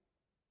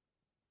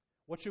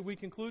 what should we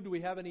conclude? Do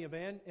we have any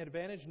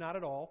advantage? Not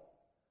at all.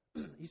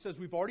 He says,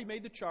 we've already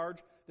made the charge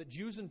that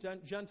Jews and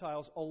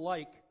Gentiles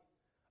alike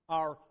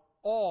are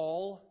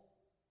all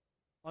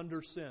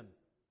under sin.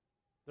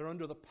 They're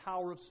under the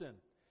power of sin.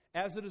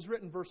 As it is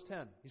written, verse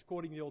 10, he's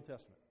quoting the Old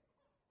Testament.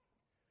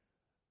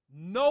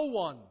 No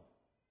one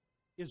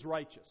is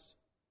righteous.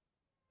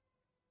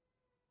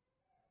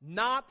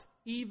 Not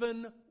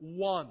even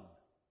one.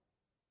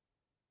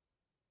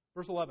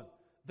 Verse 11,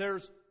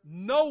 there's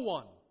no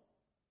one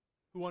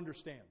who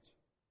understands.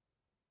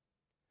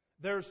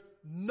 There's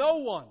no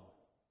one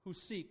who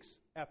seeks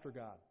after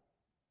God.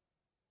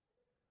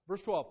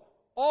 Verse 12,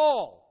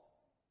 all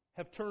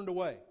have turned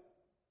away.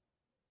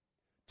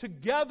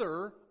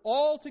 Together,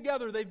 all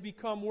together, they've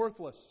become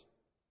worthless.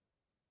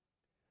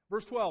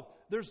 Verse 12,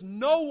 there's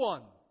no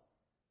one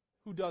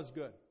who does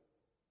good.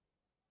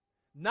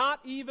 Not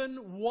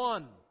even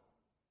one.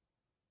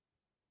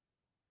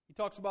 He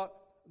talks about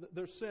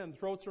their sin.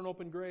 Throats are an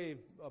open grave.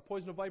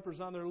 Poison of vipers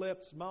on their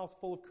lips. Mouth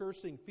full of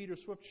cursing. Feet are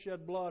swift to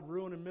shed blood.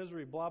 Ruin and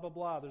misery. Blah, blah,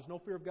 blah. There's no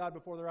fear of God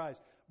before their eyes.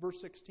 Verse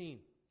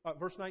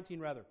 19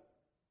 rather.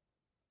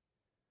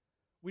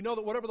 We know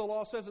that whatever the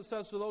law says, it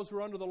says to those who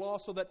are under the law,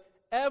 so that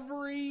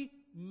every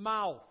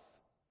mouth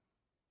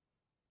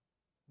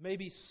may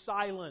be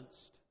silenced,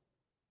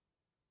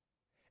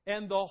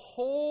 and the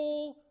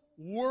whole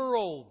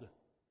world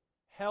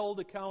held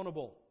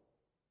accountable.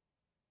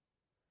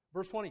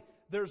 Verse 20,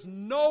 there's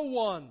no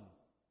one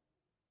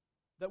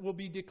that will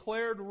be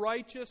declared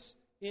righteous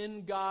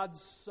in God's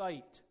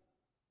sight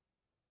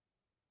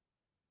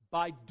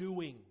by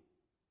doing.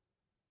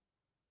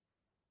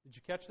 Did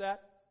you catch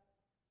that?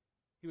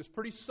 He was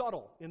pretty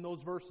subtle in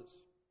those verses.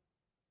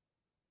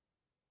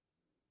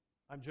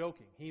 I'm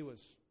joking.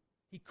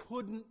 He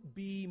couldn't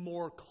be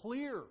more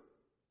clear.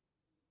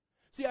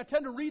 See, I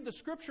tend to read the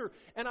Scripture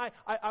and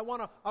I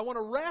want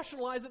to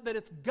rationalize it that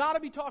it's got to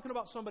be talking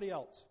about somebody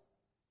else.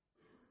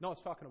 No,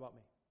 it's talking about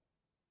me.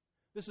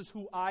 This is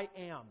who I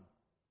am.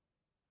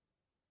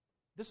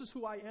 This is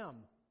who I am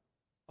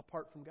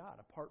apart from God,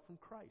 apart from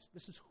Christ.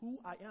 This is who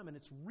I am, and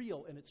it's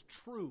real and it's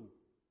true.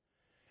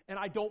 And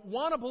I don't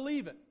want to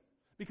believe it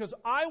because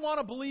I want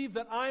to believe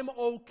that I'm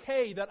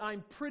okay, that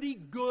I'm pretty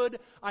good.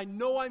 I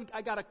know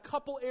I got a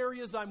couple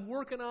areas I'm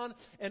working on,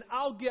 and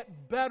I'll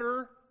get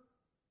better.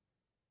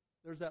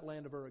 There's that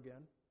land of Ur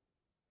again.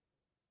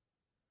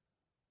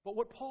 But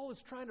what Paul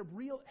is trying to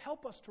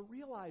help us to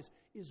realize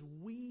is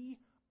we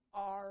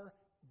are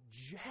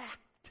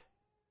jacked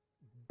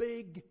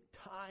big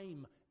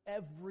time,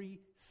 every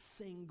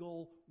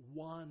single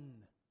one.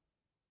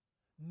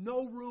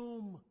 No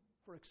room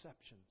for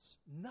exceptions.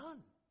 None.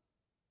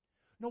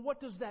 Now,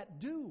 what does that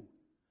do?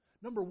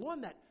 Number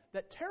one,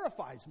 that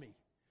terrifies me.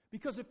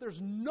 Because if there's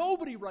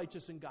nobody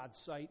righteous in God's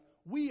sight,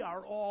 we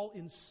are all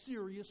in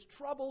serious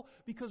trouble.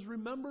 Because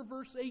remember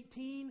verse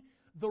 18?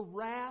 The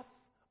wrath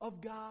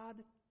of God.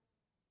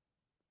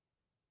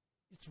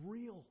 It's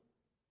real.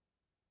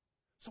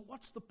 So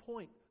what's the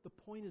point? The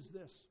point is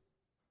this.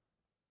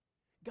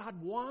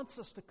 God wants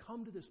us to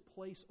come to this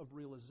place of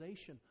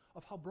realization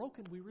of how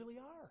broken we really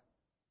are,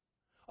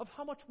 of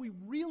how much we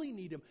really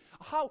need Him,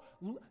 how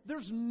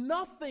there's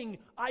nothing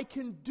I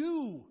can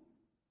do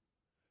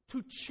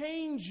to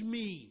change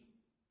me.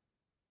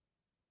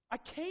 I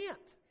can't.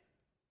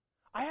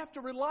 I have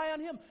to rely on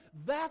Him.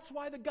 That's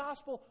why the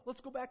gospel, let's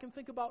go back and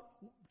think about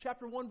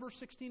chapter 1, verse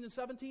 16 and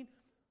 17.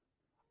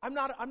 I'm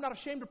not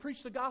ashamed to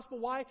preach the gospel.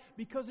 Why?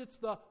 Because it's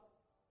got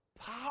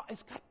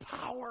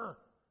power.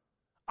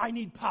 I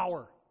need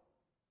power.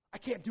 I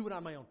can't do it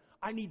on my own.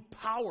 I need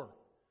power.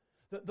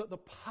 The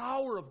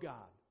power of God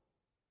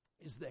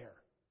is there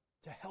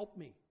to help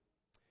me.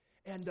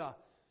 And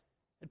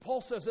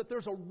Paul says that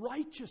there's a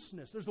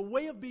righteousness, there's a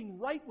way of being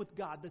right with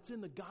God that's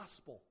in the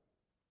gospel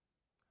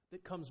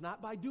that comes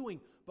not by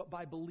doing, but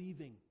by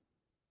believing.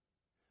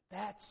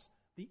 That's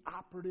the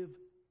operative,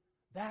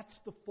 that's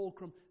the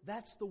fulcrum,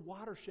 that's the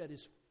watershed,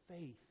 is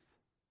faith.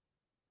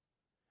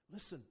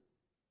 Listen,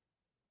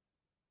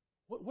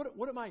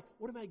 what am I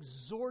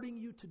exhorting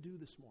you to do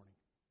this morning?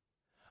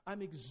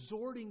 I'm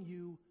exhorting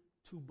you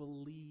to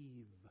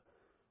believe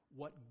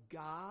what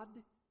God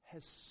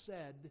has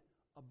said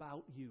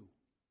about you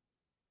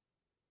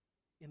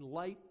in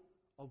light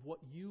of what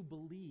you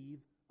believe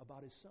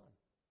about His Son.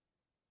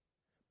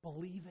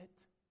 Believe it.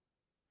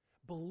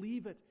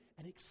 Believe it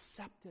and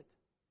accept it.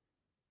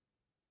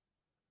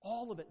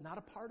 All of it, not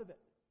a part of it.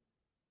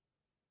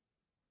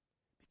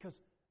 Because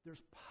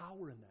there's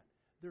power in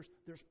that.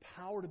 There's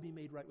power to be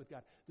made right with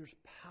God. There's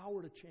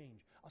power to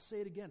change. I'll say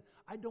it again.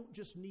 I don't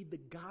just need the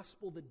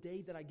gospel the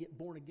day that I get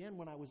born again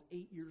when I was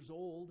 8 years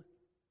old,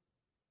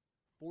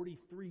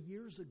 43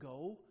 years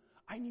ago.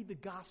 I need the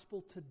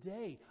gospel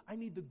today. I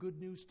need the good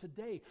news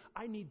today.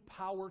 I need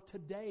power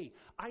today.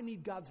 I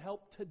need God's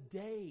help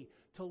today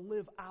to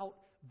live out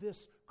this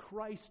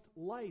Christ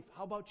life.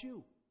 How about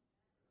you?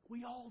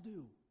 We all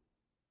do.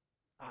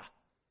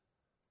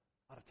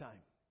 Out of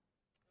time.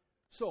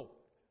 So,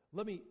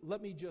 let me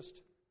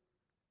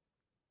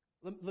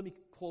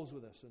close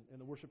with this, and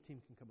the worship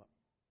team can come up.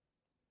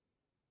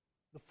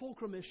 The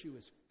fulcrum issue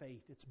is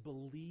faith. It's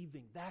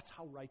believing. That's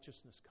how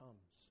righteousness comes.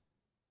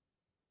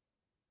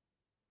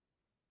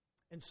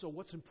 And so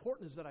what's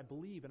important is that I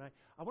believe. And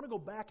I want to go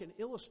back and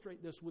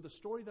illustrate this with a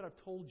story that I've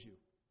told you.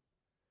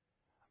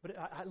 But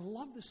I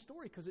love this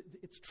story because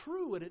it's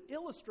true and it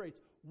illustrates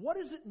what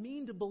does it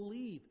mean to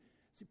believe.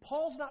 See,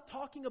 Paul's not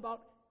talking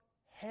about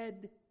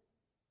head,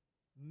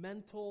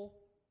 mental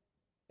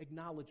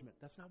acknowledgement.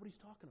 That's not what he's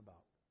talking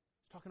about.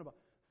 He's talking about,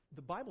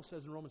 the Bible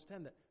says in Romans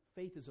 10 that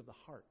faith is of the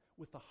heart.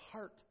 With the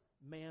heart,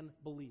 man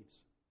believes.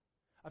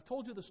 I've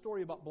told you the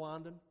story about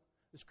Blondin,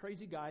 this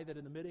crazy guy that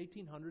in the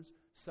mid-1800s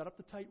set up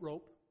the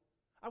tightrope.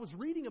 I was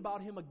reading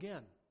about him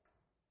again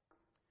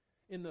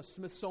in the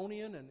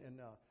Smithsonian and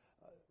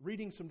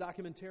reading some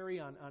documentary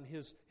on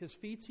his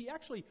feats. He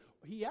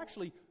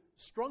actually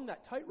strung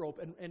that tightrope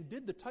and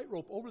did the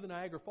tightrope over the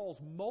Niagara Falls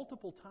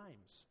multiple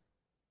times.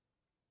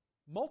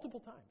 Multiple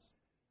times.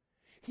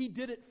 He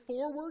did it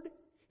forward.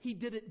 He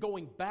did it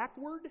going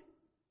backward.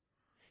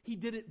 He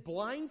did it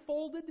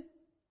blindfolded.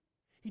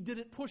 He did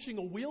it pushing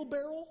a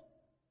wheelbarrow.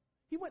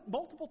 He went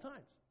multiple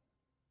times.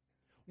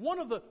 One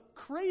of the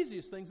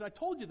craziest things, and I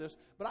told you this,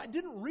 but I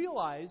didn't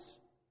realize,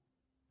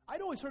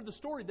 I'd always heard the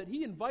story that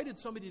he invited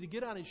somebody to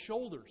get on his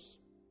shoulders.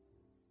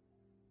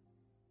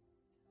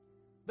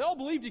 They all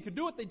believed he could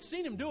do it. They'd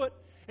seen him do it.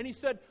 And he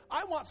said,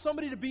 I want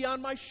somebody to be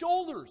on my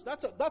shoulders.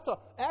 That's a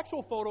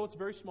actual photo. It's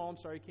very small. I'm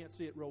sorry, you can't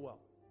see it real well.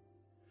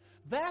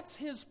 That's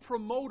his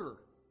promoter,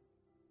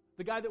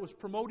 the guy that was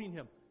promoting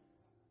him,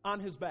 on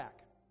his back.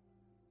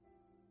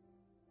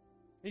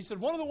 And he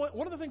said, one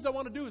of the things I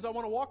want to do is I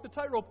want to walk the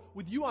tightrope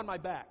with you on my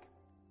back.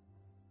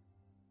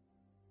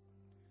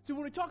 See,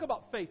 when we talk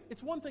about faith,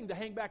 it's one thing to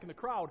hang back in the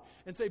crowd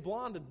and say,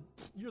 Blondin,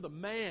 you're the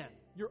man.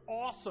 You're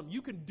awesome.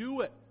 You can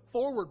do it.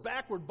 Forward,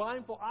 backward,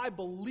 blindfold, I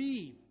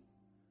believe.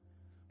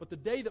 But the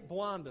day that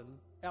Blondin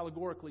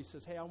allegorically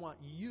says, hey, I want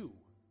you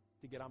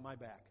to get on my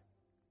back.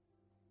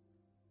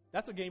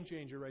 That's a game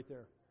changer right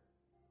there.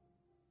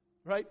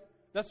 Right?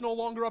 That's no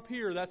longer up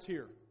here, that's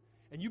here.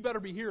 And you better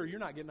be here or you're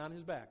not getting on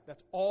his back.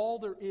 That's all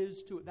there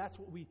is to it. That's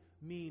what we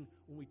mean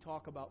when we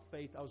talk about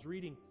faith. I was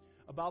reading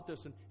about this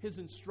and his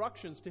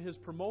instructions to his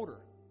promoter.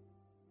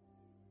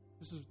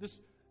 This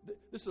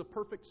is a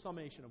perfect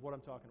summation of what I'm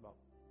talking about.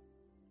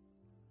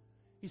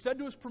 He said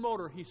to his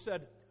promoter, he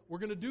said, we're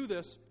going to do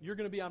this, you're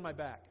going to be on my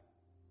back.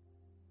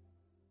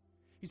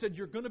 He said,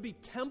 you're going to be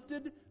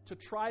tempted to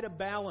try to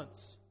balance.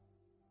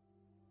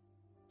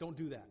 Don't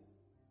do that.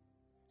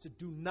 He said,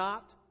 do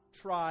not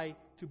try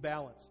to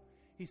balance.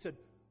 He said,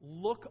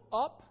 look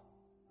up,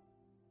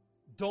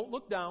 don't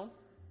look down.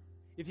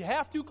 If you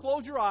have to,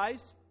 close your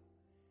eyes.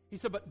 He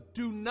said, but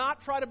do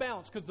not try to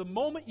balance, because the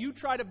moment you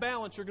try to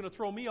balance, you're going to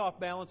throw me off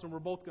balance and we're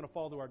both going to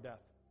fall to our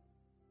death.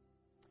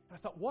 And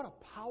I thought, what a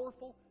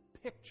powerful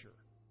picture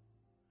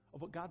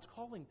of what God's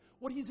calling,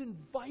 what He's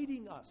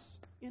inviting us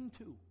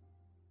into.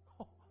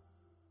 Oh,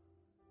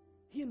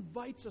 He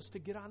invites us to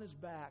get on His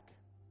back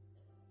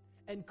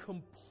and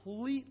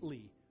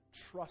completely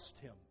trust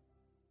Him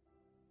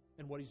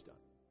and what He's done.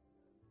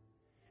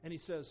 And He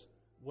says,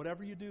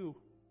 whatever you do,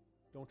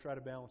 don't try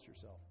to balance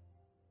yourself.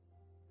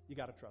 You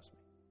got to trust me.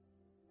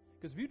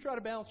 Because if you try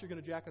to balance, you're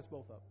going to jack us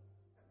both up.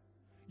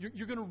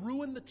 You're going to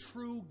ruin the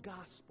true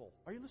gospel.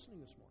 Are you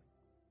listening this morning?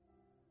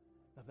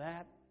 Now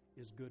that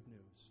is good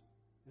news,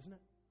 isn't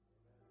it?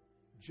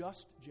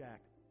 Just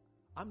jacked.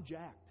 I'm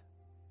jacked.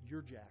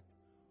 You're jacked.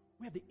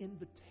 We have the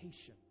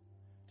invitation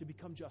to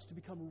become just, to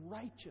become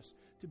righteous,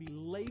 to be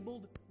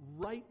labeled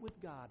right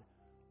with God,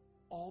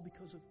 all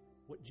because of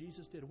what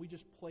Jesus did. And we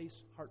just place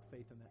heart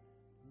faith in that.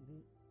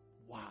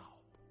 Wow.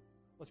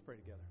 Let's pray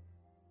together.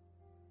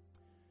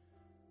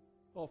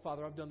 Oh,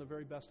 Father, I've done the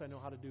very best I know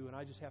how to do, and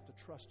I just have to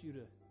trust You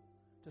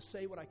to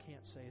say what I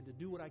can't say and to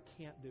do what I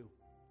can't do.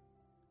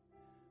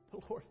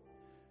 But Lord,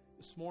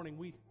 this morning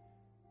we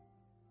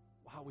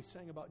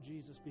sang about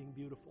Jesus being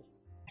beautiful.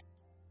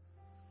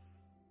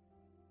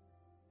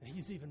 And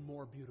He's even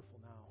more beautiful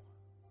now.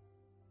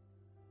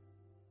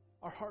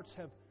 Our hearts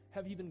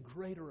have even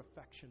greater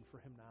affection for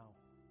Him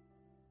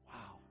now.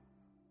 Wow.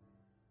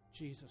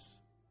 Jesus,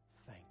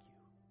 thank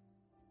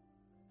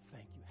You.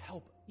 Thank You.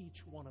 Help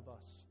each one of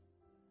us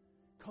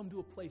come to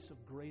a place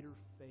of greater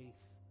faith,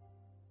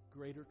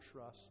 greater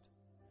trust,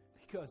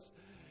 because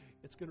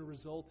it's going to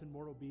result in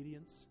more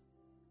obedience.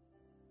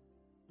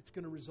 It's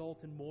going to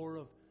result in more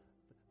of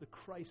the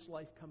Christ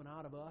life coming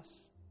out of us.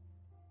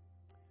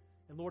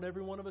 And Lord,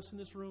 every one of us in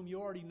this room, You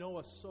already know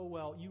us so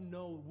well. You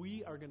know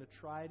we are going to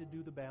try to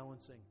do the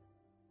balancing.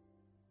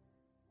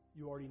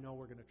 You already know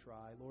we're going to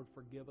try. Lord,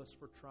 forgive us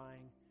for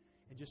trying.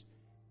 And just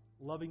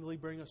lovingly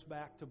bring us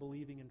back to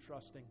believing and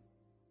trusting.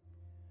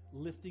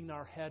 Lifting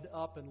our head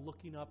up and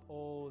looking up.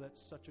 Oh, that's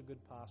such a good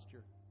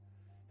posture.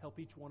 Help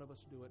each one of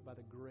us do it by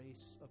the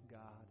grace of God.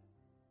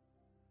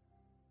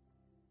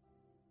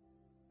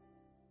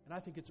 And I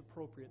think it's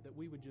appropriate that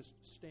we would just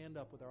stand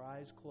up with our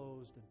eyes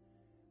closed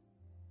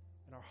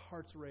and our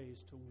hearts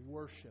raised to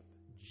worship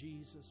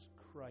Jesus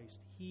Christ.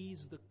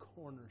 He's the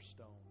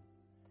cornerstone.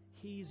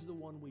 He's the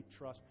one we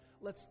trust.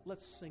 Let's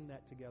sing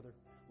that together.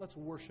 Let's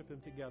worship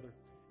Him together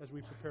as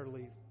we prepare to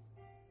leave.